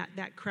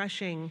 that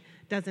crushing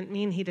doesn't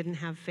mean he didn't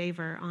have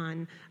favor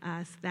on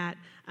us. That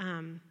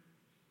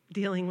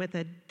dealing with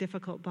a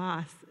difficult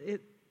boss,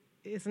 it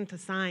isn't a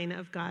sign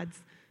of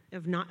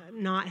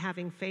not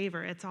having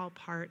favor. It's all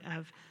part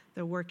of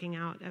the working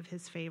out of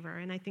his favor.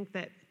 And I think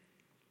that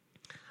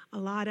a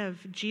lot of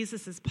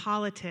Jesus's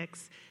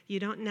politics, you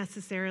don't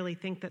necessarily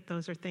think that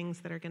those are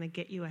things that are going to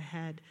get you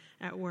ahead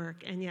at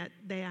work, and yet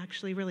they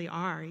actually really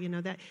are.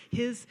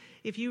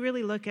 If you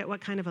really look at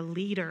what kind of a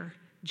leader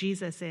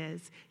Jesus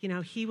is,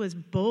 he was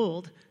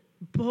bold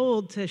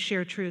to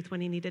share truth when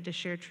he needed to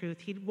share truth.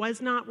 He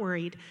was not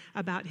worried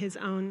about his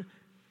own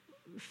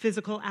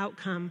physical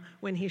outcome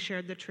when he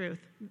shared the truth.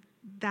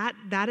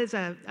 That is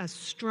a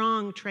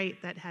strong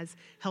trait that has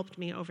helped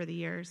me over the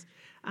years.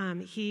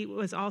 He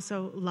was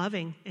also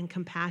loving and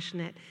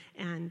compassionate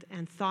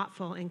and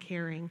thoughtful and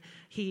caring.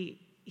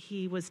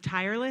 He was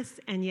tireless,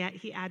 and yet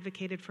he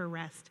advocated for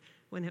rest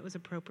when it was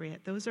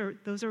appropriate. Those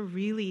are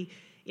really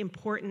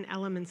important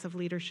elements of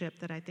leadership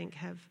that I think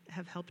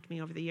have helped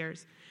me over the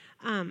years.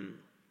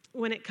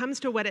 When it comes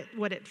to what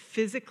it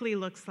physically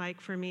looks like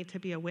for me to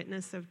be a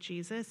witness of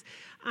Jesus,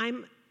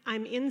 I'm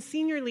in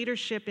senior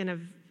leadership in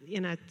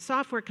a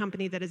software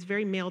company that is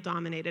very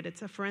male-dominated.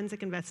 It's a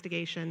forensic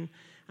investigation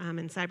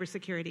and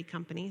cybersecurity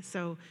company.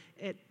 So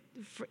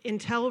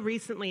until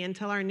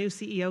our new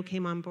CEO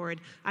came on board,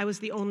 I was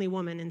the only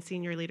woman in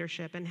senior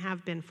leadership and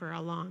have been for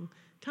a long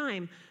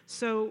time.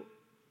 So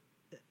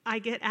I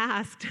get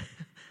asked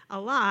a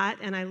lot,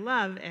 and I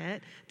love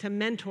it, to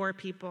mentor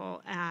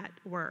people at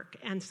work.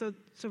 And so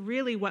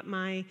really what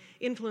my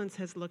influence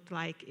has looked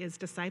like is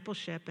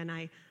discipleship, and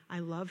I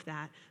love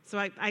that. So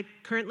I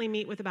currently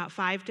meet with about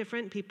 5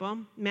 different people,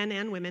 men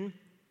and women,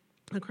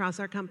 across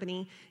our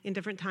company in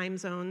different time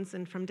zones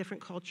and from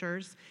different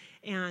cultures.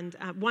 And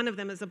one of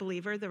them is a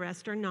believer, the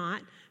rest are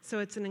not. So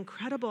it's an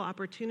incredible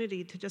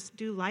opportunity to just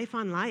do life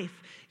on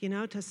life,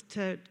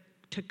 to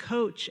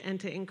coach and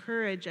to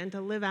encourage and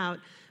to live out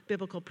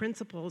biblical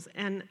principles.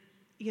 And,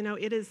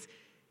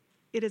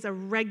 it is a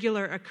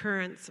regular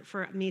occurrence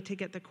for me to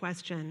get the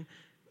question,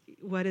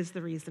 what is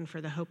the reason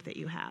for the hope that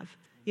you have?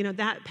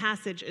 That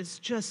passage is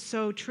just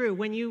so true.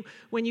 When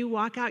you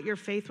walk out your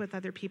faith with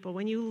other people,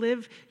 when you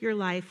live your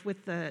life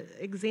with the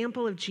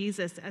example of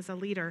Jesus as a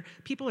leader,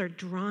 people are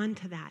drawn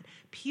to that.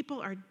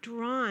 People are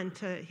drawn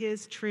to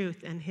his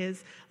truth and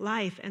his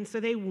life, and so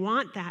they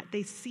want that.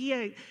 They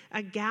see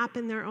a gap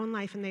in their own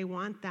life, and they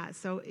want that.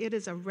 So it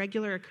is a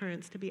regular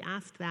occurrence to be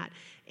asked that.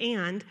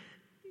 And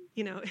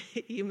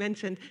you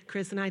mentioned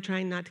Chris and I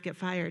trying not to get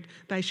fired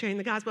by sharing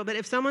the gospel. But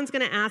if someone's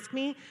going to ask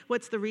me,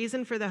 what's the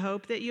reason for the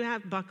hope that you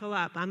have, buckle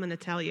up. I'm going to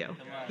tell you,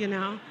 Yes.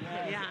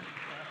 Yeah.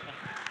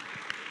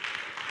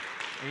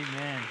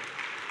 Amen.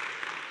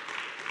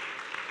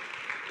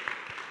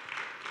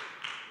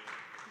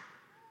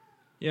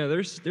 Yeah,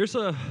 there's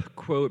a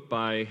quote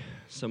by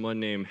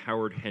someone named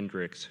Howard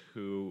Hendricks,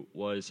 who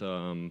was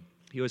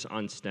he was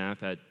on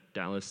staff at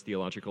Dallas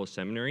Theological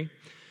Seminary.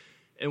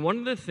 And one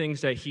of the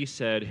things that he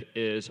said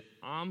is,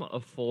 I'm a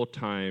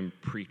full-time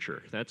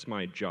preacher. That's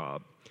my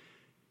job.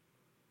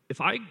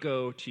 If I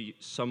go to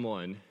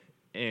someone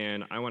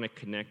and I want to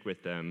connect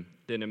with them,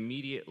 then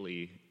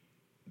immediately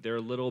they're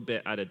a little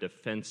bit at a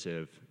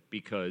defensive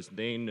because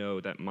they know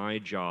that my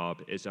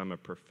job is I'm a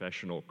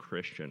professional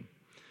Christian.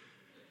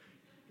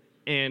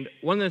 And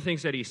one of the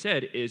things that he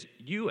said is,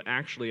 you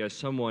actually, as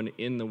someone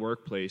in the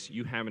workplace,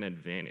 you have an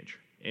advantage.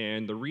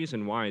 And the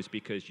reason why is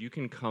because you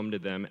can come to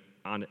them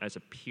as a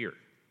peer.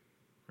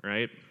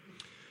 Right?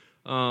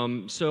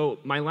 So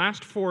my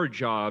last 4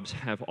 jobs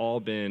have all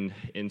been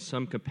in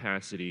some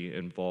capacity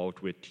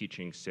involved with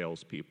teaching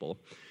salespeople.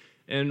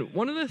 And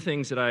one of the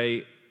things that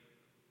I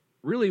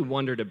really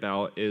wondered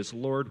about is,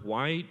 Lord,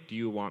 why do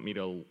you want me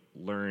to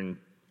learn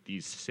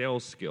these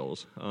sales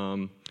skills?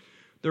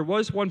 There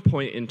was one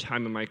point in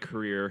time in my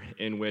career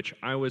in which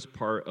I was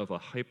part of a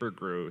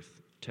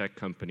hyper-growth tech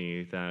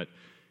company that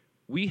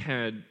we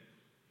had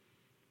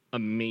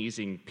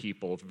amazing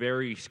people,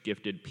 very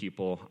gifted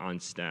people on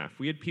staff.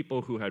 We had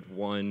people who had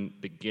won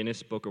the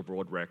Guinness Book of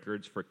World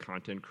Records for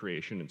content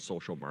creation and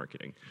social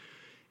marketing.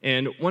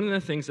 And one of the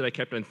things that I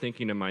kept on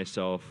thinking to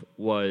myself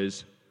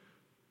was,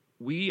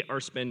 we are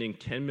spending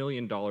 $10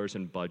 million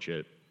in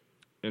budget,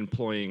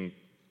 employing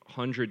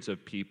hundreds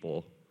of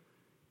people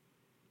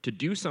to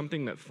do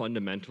something that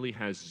fundamentally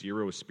has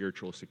 0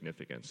 spiritual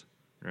significance,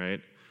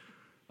 right?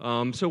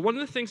 So one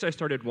of the things I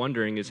started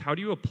wondering is, how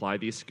do you apply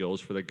these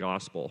skills for the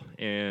gospel?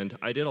 And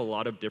I did a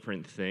lot of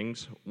different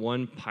things.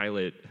 One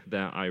pilot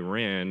that I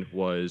ran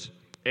was,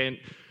 and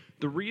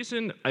the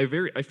reason I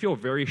feel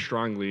very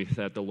strongly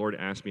that the Lord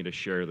asked me to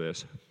share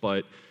this,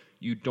 but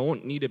you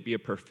don't need to be a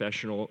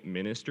professional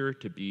minister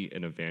to be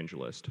an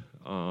evangelist.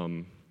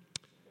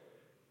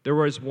 There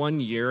was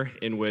one year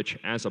in which,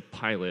 as a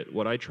pilot,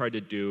 what I tried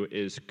to do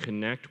is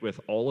connect with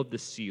all of the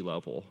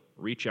C-level,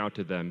 reach out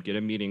to them, get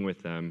a meeting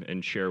with them,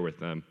 and share with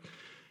them.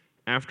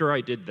 After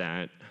I did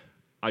that,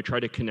 I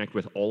tried to connect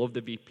with all of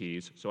the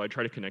VPs, so I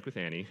tried to connect with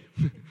Annie.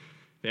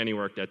 Annie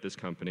worked at this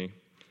company.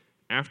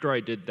 After I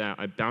did that,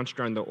 I bounced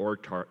around the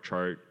org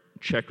chart,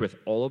 checked with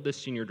all of the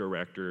senior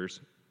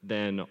directors,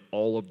 then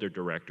all of their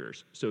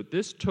directors. So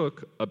this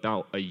took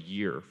about a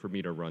year for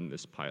me to run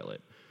this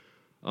pilot.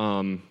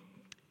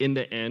 In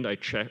the end,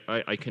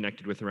 I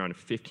connected with around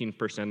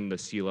 15% of the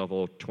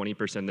C-level,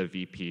 20% of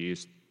the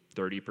VPs,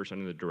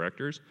 30% of the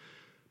directors.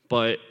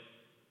 But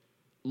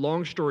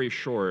long story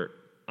short,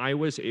 I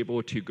was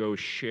able to go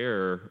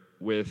share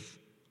with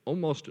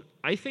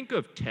I think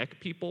of tech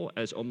people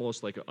as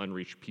almost like an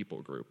unreached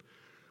people group.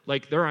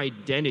 Like their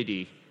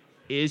identity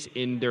is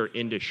in their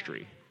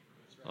industry.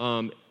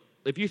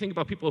 If you think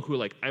about people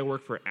who I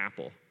work for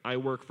Apple, I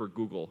work for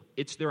Google,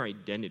 it's their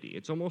identity.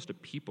 It's almost a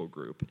people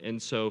group.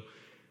 And so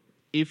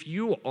if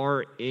you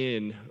are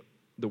in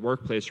the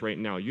workplace right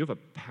now, you have a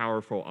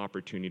powerful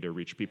opportunity to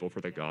reach people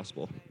for the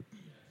gospel.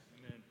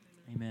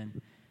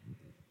 Amen.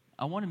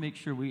 I want to make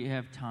sure we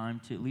have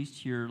time to at least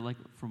hear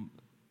from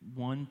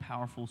one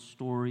powerful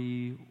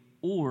story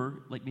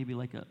or maybe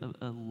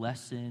a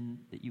lesson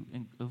that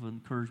of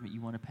encouragement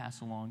you want to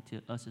pass along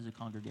to us as a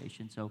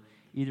congregation. So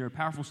either a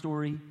powerful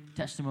story,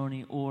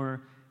 testimony,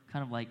 or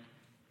kind of like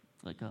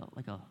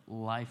a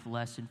life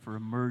lesson for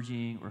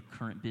emerging or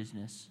current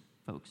business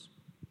folks.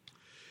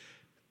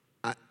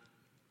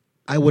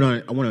 I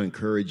want to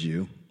encourage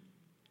you.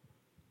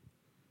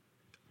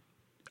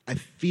 I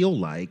feel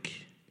like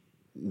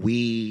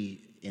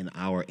we in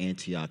our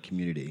Antioch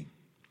community,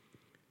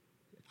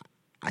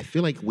 I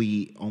feel like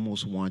we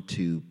almost want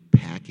to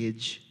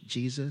package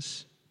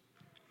Jesus.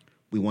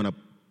 We want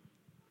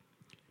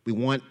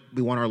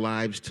our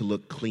lives to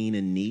look clean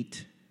and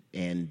neat,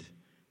 and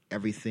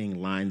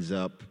everything lines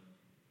up,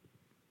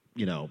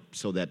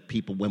 so that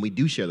people, when we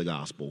do share the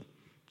gospel,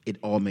 it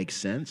all makes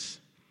sense.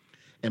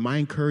 And my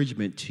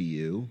encouragement to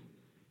you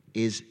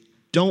is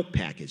don't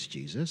package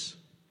Jesus.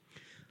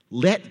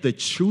 Let the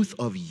truth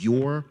of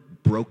your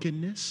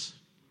brokenness,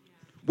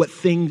 what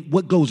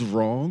goes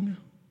wrong,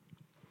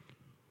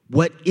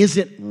 what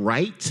isn't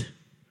right,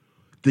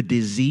 the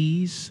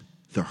disease,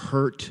 the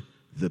hurt,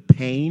 the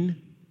pain,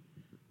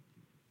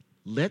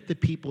 let the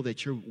people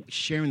that you're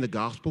sharing the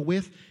gospel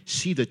with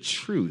see the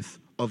truth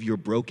of your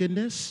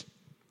brokenness.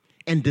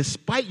 And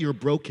despite your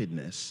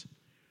brokenness,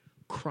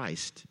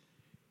 Christ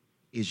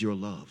is your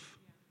love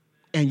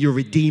and your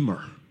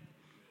Redeemer.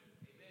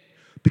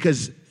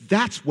 Because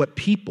that's what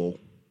people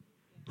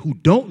who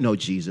don't know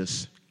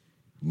Jesus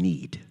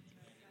need.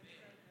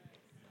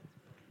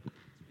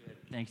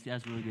 Thanks.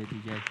 That's really good,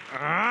 TJ.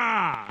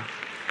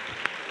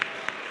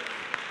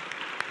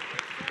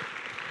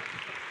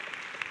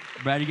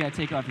 Brad, you got to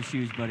take off your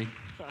shoes, buddy.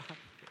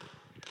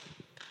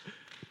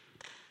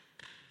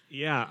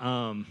 Yeah,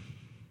 I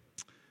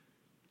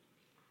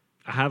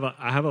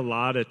have a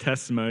lot of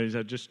testimonies.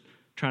 I'm just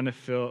trying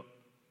to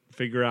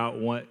figure out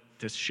what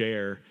to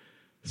share.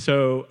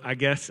 So I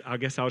guess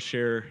I'll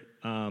share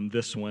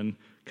this one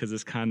because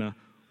it's kind of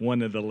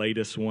one of the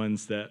latest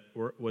ones that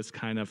was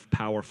kind of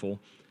powerful.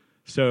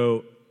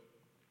 So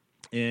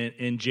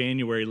in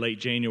January, late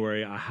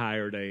January, I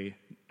hired a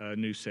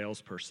new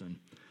salesperson.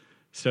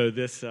 So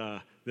this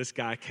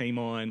guy came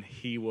on.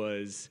 He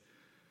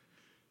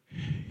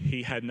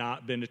had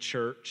not been to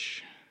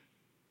church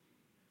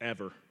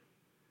ever.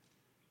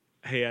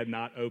 He had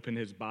not opened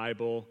his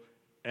Bible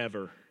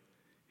ever.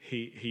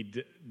 He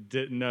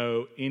didn't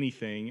know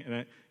anything.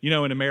 And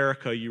in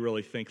America, you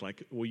really think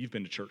well, you've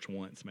been to church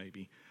once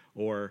maybe,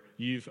 or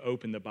you've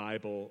opened the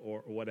Bible or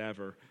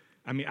whatever.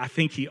 I mean, I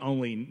think he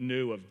only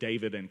knew of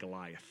David and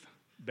Goliath,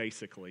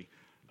 basically,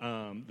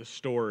 the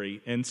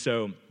story. And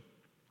so,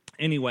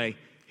 anyway,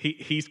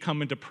 he's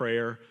coming to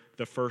prayer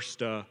the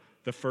first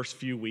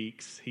few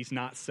weeks. He's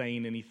not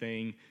saying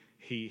anything.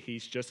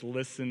 He's just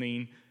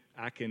listening.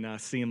 I can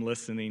see him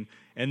listening.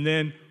 And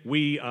then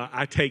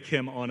I take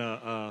him on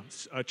a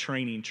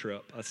training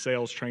trip, a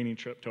sales training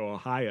trip to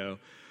Ohio.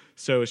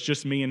 So it's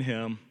just me and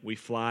him. We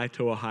fly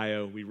to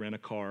Ohio. We rent a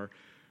car.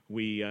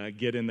 We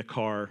get in the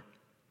car.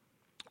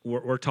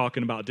 We're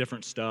talking about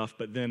different stuff,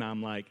 but then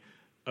I'm like,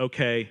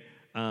 okay,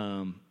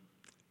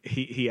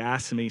 he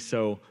asked me,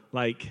 so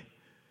I've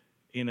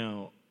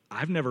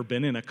never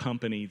been in a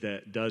company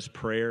that does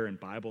prayer and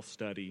Bible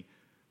study.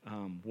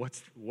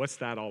 What's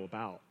that all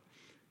about?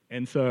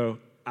 And so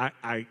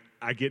I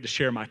get to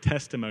share my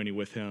testimony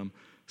with him.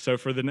 So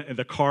for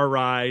the car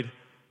ride,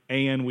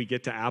 and we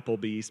get to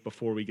Applebee's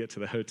before we get to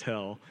the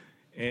hotel,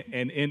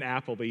 and in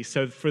Applebee's.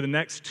 So for the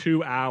next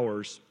 2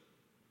 hours,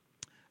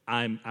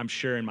 I'm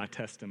sharing my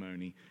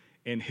testimony,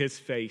 and his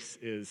face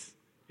is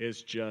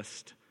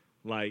just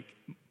like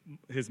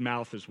his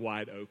mouth is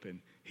wide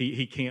open.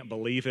 He can't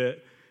believe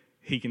it.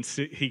 He can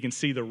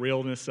see the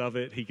realness of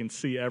it. He can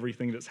see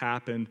everything that's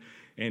happened,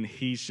 and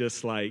he's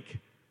just like,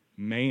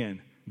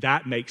 man,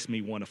 that makes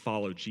me want to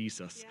follow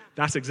Jesus. Yeah.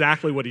 That's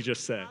exactly what he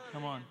just said.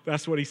 Come on.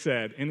 That's what he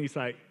said. And he's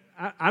like,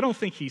 I don't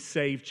think he's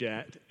saved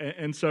yet.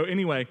 And so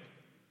anyway,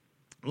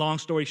 long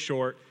story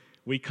short,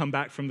 we come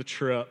back from the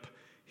trip.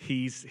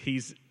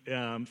 He's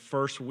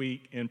first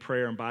week in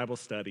prayer and Bible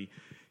study.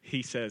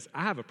 He says,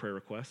 I have a prayer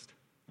request.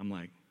 I'm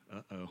like,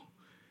 uh-oh.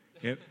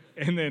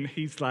 And then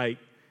he's like,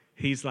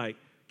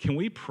 can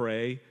we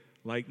pray?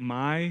 Like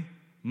my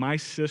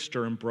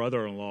sister and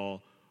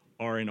brother-in-law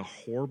are in a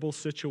horrible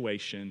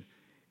situation,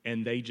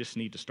 and they just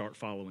need to start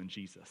following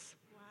Jesus.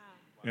 Wow.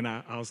 And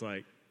I was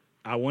like,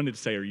 I wanted to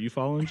say, are you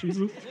following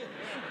Jesus?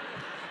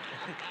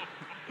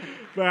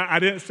 But I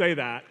didn't say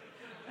that.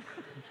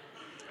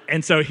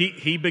 And so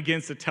he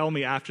begins to tell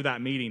me after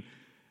that meeting,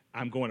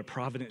 I'm going to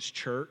Providence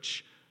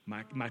Church.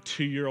 My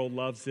 2-year-old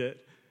loves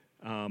it.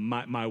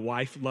 My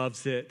wife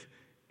loves it.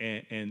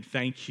 And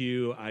thank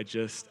you.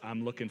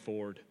 I'm looking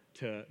forward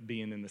to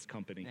being in this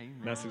company.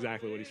 Amen. That's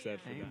exactly what he said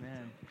for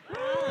Amen. that.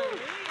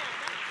 Hallelujah.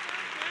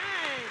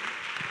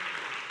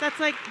 That's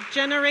like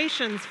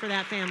generations for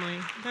that family.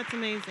 That's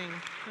amazing.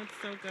 That's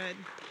so good.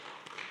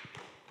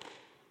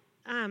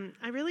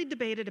 I really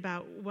debated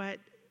about what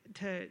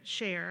to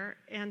share,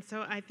 and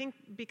so I think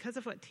because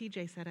of what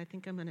TJ said, I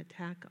think I'm going to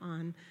tack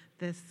on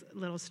this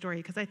little story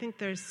because I think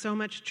there's so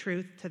much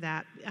truth to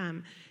that.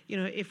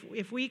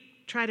 If we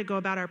try to go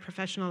about our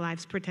professional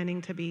lives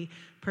pretending to be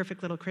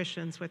perfect little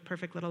Christians with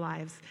perfect little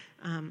lives,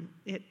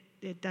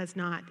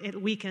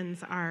 it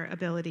weakens our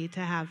ability to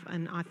have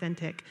an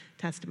authentic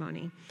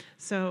testimony.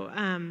 So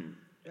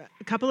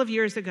a couple of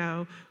years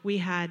ago, we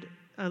had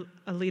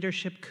a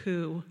leadership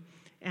coup,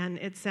 and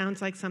it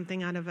sounds like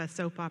something out of a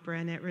soap opera,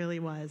 and it really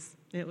was.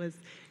 It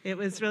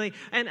was really,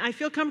 and I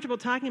feel comfortable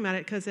talking about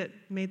it because it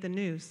made the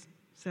news.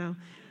 So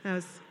that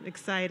was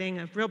exciting,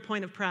 a real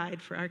point of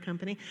pride for our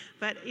company.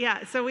 But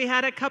yeah, so we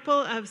had a couple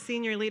of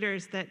senior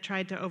leaders that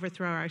tried to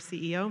overthrow our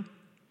CEO,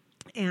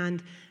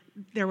 and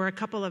there were a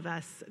couple of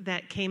us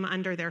that came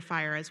under their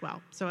fire as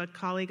well. So a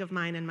colleague of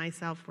mine and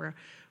myself were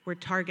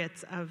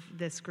targets of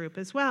this group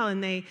as well,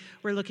 and they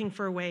were looking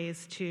for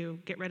ways to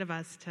get rid of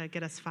us, to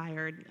get us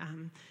fired.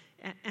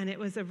 And it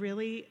was a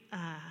really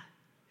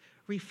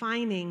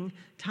refining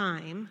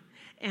time,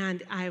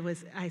 and I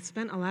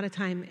spent a lot of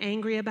time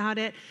angry about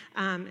it.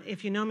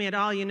 If you know me at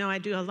all, you know I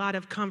do a lot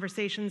of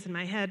conversations in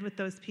my head with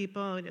those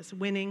people, just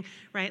winning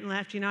right and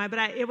left, But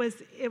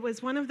it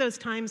was one of those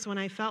times when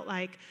I felt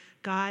like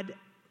God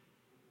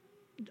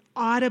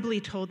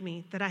audibly told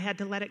me that I had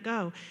to let it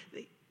go.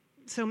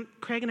 So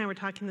Craig and I were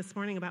talking this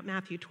morning about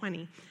Matthew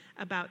 20,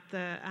 about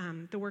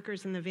the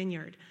workers in the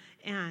vineyard,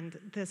 and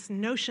this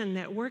notion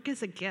that work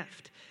is a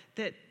gift,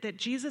 that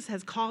Jesus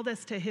has called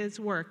us to his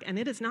work, and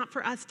it is not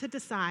for us to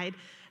decide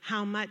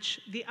how much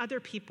the other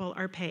people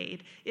are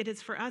paid. It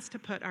is for us to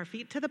put our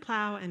feet to the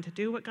plow and to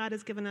do what God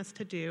has given us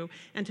to do,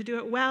 and to do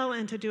it well,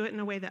 and to do it in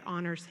a way that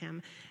honors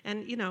him.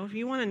 And, if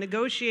you want to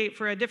negotiate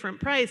for a different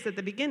price at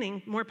the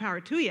beginning, more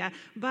power to you,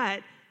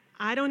 but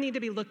I don't need to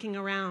be looking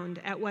around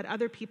at what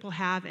other people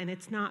have, and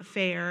it's not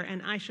fair,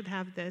 and I should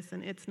have this,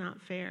 and it's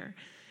not fair.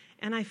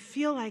 And I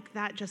feel like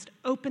that just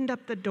opened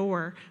up the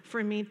door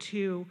for me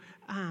to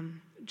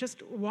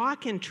just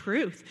walk in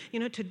truth,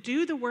 to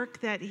do the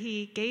work that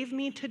he gave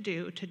me to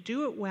do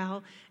it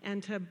well,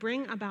 and to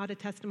bring about a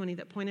testimony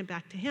that pointed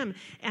back to him.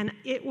 And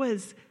it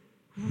was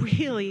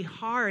really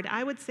hard.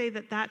 I would say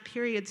that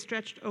period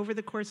stretched over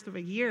the course of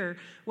a year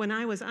when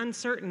I was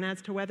uncertain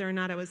as to whether or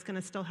not I was going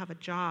to still have a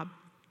job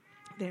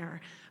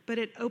there. But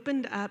it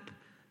opened up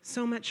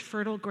so much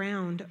fertile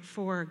ground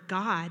for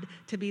God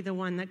to be the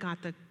one that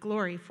got the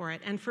glory for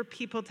it, and for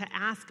people to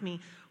ask me,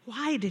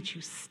 why did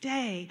you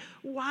stay?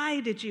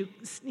 Why did you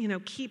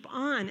keep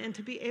on? And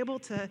to be able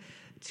to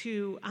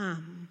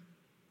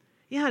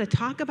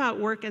talk about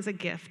work as a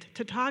gift,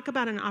 to talk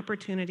about an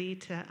opportunity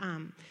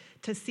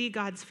to see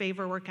God's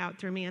favor work out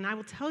through me. And I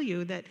will tell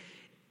you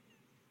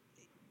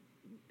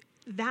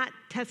that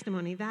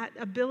testimony, that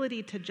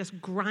ability to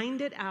just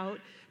grind it out,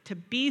 to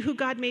be who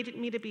God made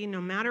me to be no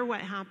matter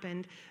what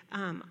happened,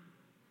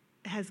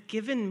 has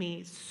given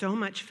me so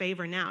much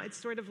favor now. It's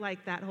sort of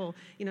like that whole,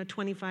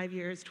 25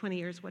 years, 20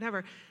 years,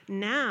 whatever.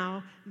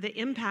 Now, the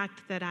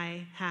impact that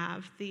I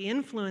have, the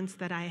influence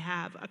that I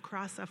have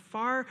across a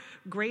far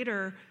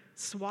greater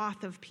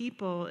swath of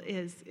people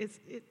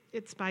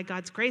it's by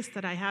God's grace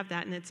that I have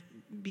that, and it's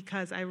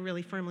because I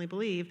really firmly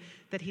believe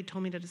that he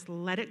told me to just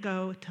let it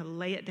go, to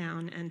lay it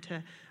down, and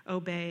to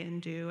obey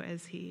and do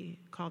as he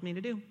called me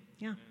to do.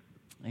 Yeah.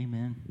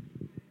 Amen.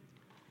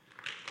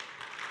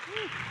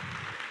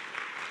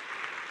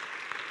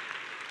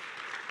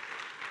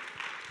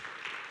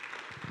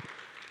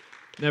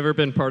 Never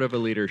been part of a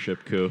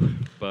leadership coup,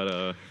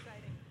 but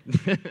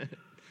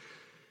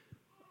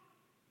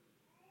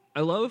I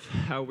love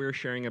how we're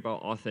sharing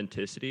about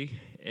authenticity,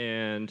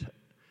 and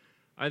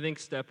I think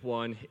step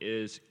one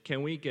is,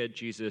 can we get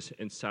Jesus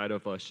inside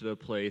of us to the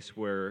place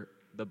where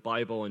the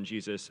Bible and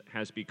Jesus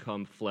has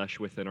become flesh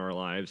within our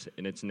lives,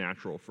 and it's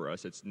natural for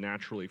us. It's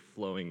naturally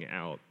flowing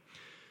out.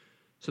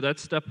 So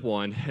that's step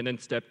one. And then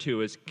step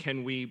two is,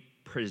 can we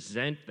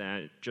present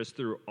that just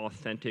through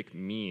authentic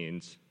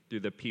means through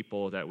the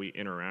people that we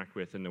interact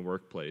with in the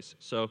workplace.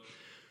 So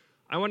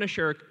I want to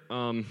share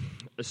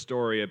a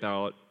story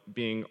about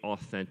being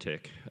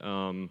authentic.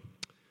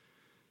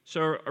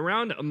 So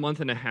around a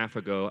month and a half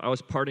ago, I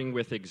was partying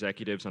with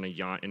executives on a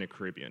yacht in the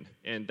Caribbean.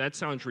 And that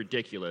sounds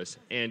ridiculous,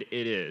 and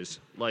it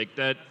is. Like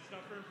that.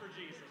 Suffering for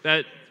Jesus.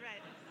 That.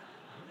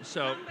 That's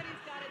So. right. Somebody's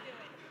got to do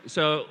it.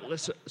 So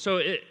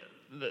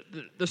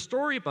the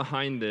story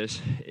behind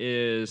this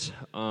is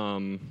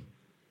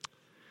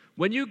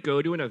when you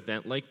go to an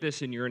event like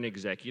this and you're an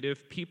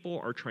executive,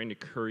 people are trying to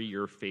curry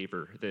your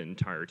favor the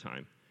entire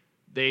time.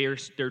 They're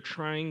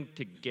trying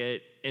to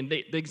get, and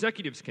the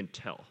executives can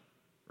tell,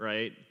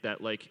 right,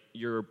 that like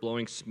you're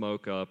blowing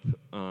smoke up,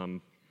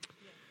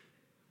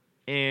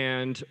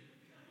 and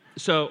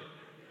so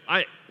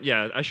I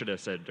should have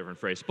said a different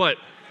phrase, but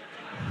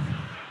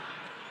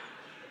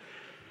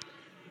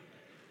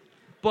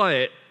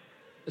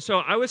so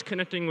I was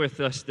connecting with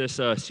this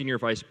senior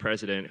vice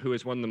president who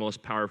is one of the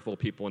most powerful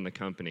people in the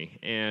company,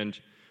 and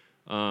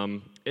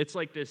it's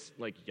like this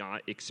like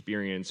yacht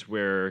experience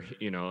where,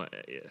 you know,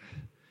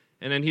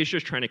 and then he's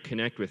just trying to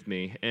connect with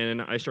me,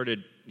 and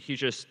he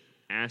just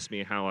asked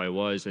me how I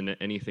was and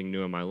anything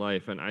new in my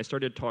life, and I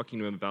started talking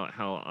to him about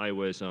how I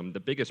was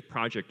the biggest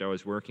project I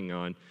was working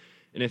on,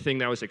 and the thing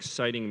that was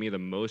exciting me the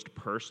most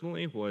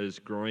personally was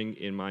growing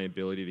in my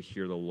ability to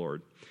hear the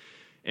Lord.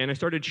 And I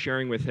started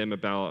sharing with him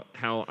about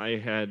how I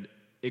had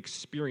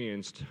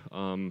experienced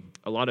a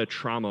lot of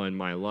trauma in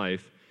my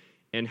life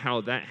and how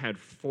that had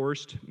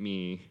forced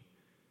me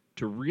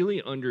to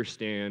really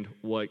understand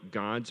what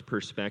God's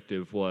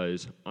perspective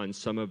was on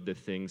some of the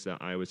things that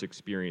I was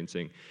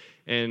experiencing,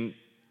 and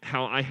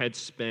how I had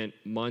spent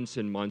months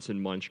and months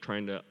and months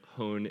trying to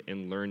hone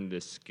and learn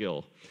this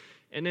skill.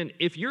 And then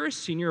if you're a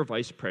senior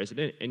vice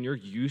president and you're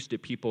used to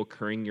people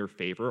currying your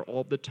favor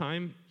all the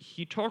time,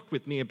 he talked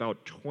with me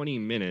about 20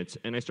 minutes,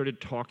 and I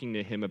started talking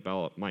to him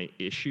about my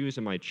issues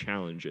and my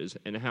challenges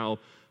and how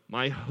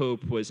my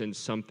hope was in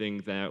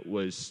something that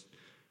was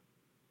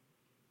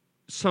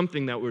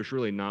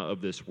really not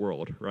of this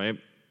world, right?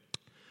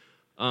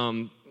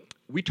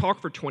 We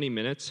talk for 20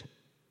 minutes.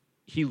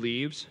 He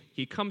leaves.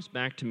 He comes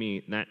back to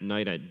me that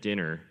night at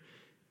dinner,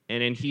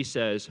 and then he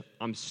says,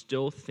 I'm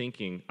still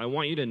thinking, I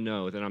want you to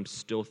know that I'm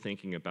still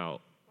thinking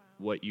about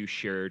what you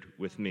shared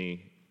with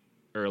me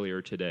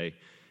earlier today,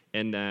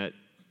 and that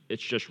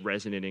it's just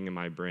resonating in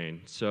my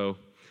brain. So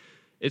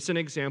it's an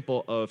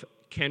example of,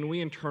 can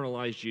we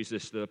internalize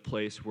Jesus to the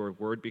place where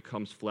word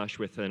becomes flesh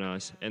within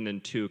us? And then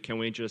two, can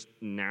we just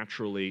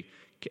naturally,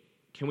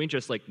 can we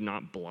just like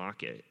not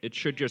block it? It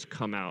should just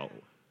come out.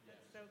 That's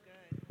so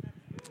good.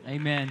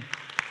 Amen.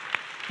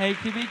 Hey,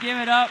 can we give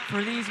it up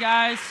for these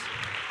guys?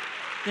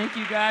 Thank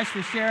you guys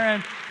for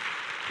sharing.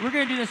 We're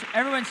going to do this.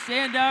 Everyone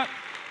stand up.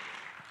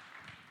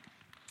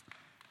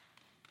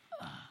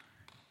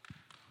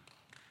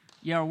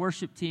 Yeah, our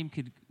worship team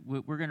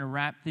we're going to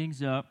wrap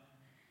things up.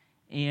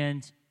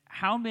 And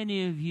how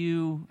many of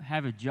you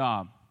have a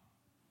job?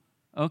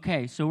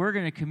 Okay, so we're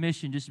going to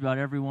commission just about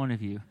every one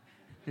of you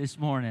this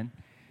morning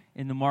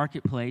in the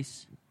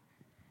marketplace.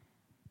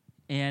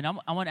 And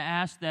I want to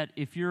ask that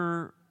if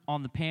you're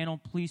on the panel,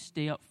 please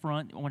stay up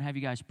front. I want to have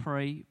you guys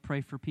pray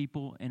for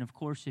people. And, of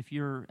course, if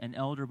you're an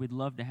elder, we'd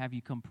love to have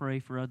you come pray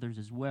for others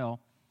as well.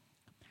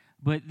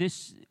 But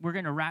we're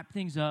going to wrap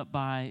things up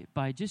by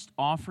just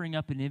offering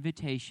up an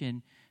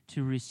invitation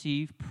to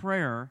receive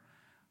prayer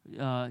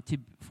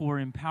for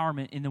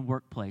empowerment in the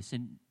workplace.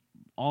 And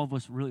all of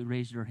us really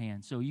raised our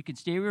hands. So you can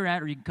stay where you're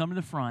at or you can come to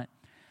the front.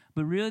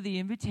 But really the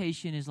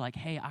invitation is like,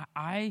 hey,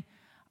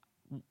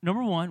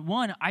 number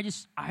one,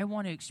 I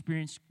want to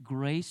experience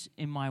grace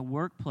in my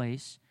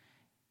workplace.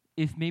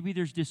 If maybe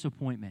there's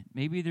disappointment,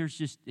 maybe there's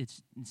just,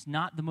 it's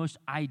not the most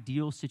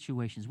ideal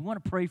situations. We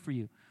want to pray for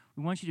you.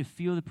 We want you to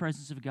feel the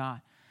presence of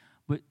God.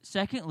 But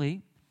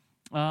secondly,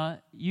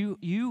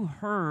 you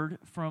heard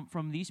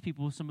from these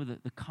people some of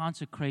the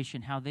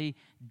consecration, how they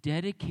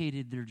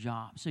dedicated their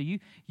job. So you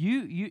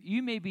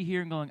may be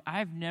here and going,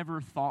 I've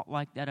never thought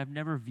like that. I've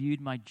never viewed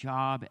my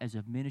job as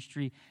a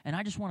ministry, and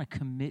I just want to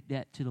commit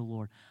that to the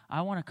Lord.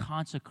 I want to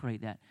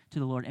consecrate that to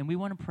the Lord, and we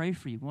want to pray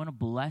for you. We want to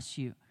bless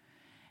you.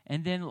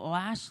 And then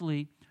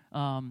lastly,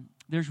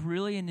 there's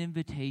really an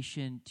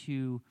invitation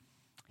to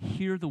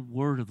hear the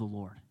word of the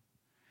Lord.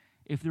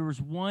 If there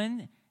was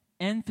one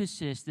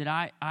emphasis that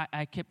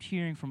I kept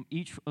hearing from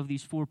each of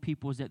these four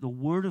people, is that the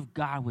word of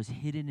God was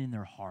hidden in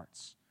their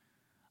hearts.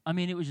 I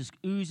mean, it was just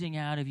oozing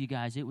out of you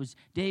guys. It was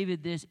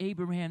David this,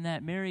 Abraham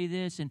that, Mary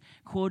this, and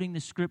quoting the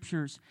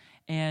scriptures.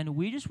 And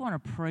we just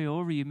want to pray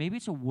over you. Maybe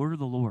it's a word of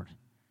the Lord,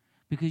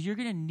 because you're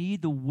going to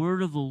need the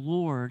word of the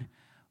Lord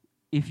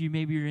if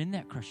you're in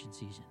that crushing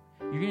season.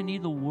 You're going to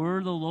need the word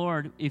of the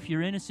Lord if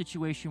you're in a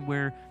situation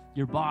where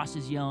your boss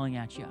is yelling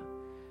at you.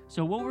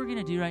 So what we're going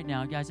to do right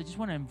now, guys, I just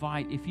want to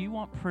invite, if you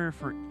want prayer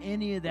for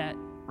any of that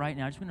right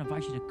now, I just want to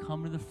invite you to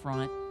come to the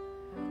front.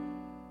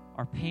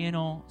 Our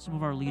panel, some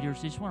of our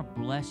leaders, they just want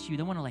to bless you.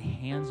 They want to lay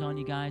hands on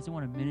you guys. They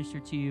want to minister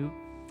to you.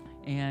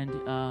 And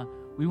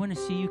we want to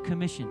see you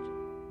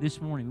commissioned. this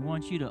morning. We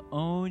want you to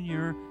own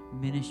your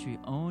ministry,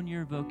 own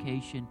your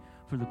vocation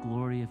for the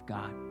glory of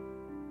God.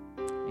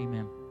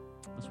 Amen.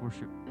 Let's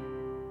worship.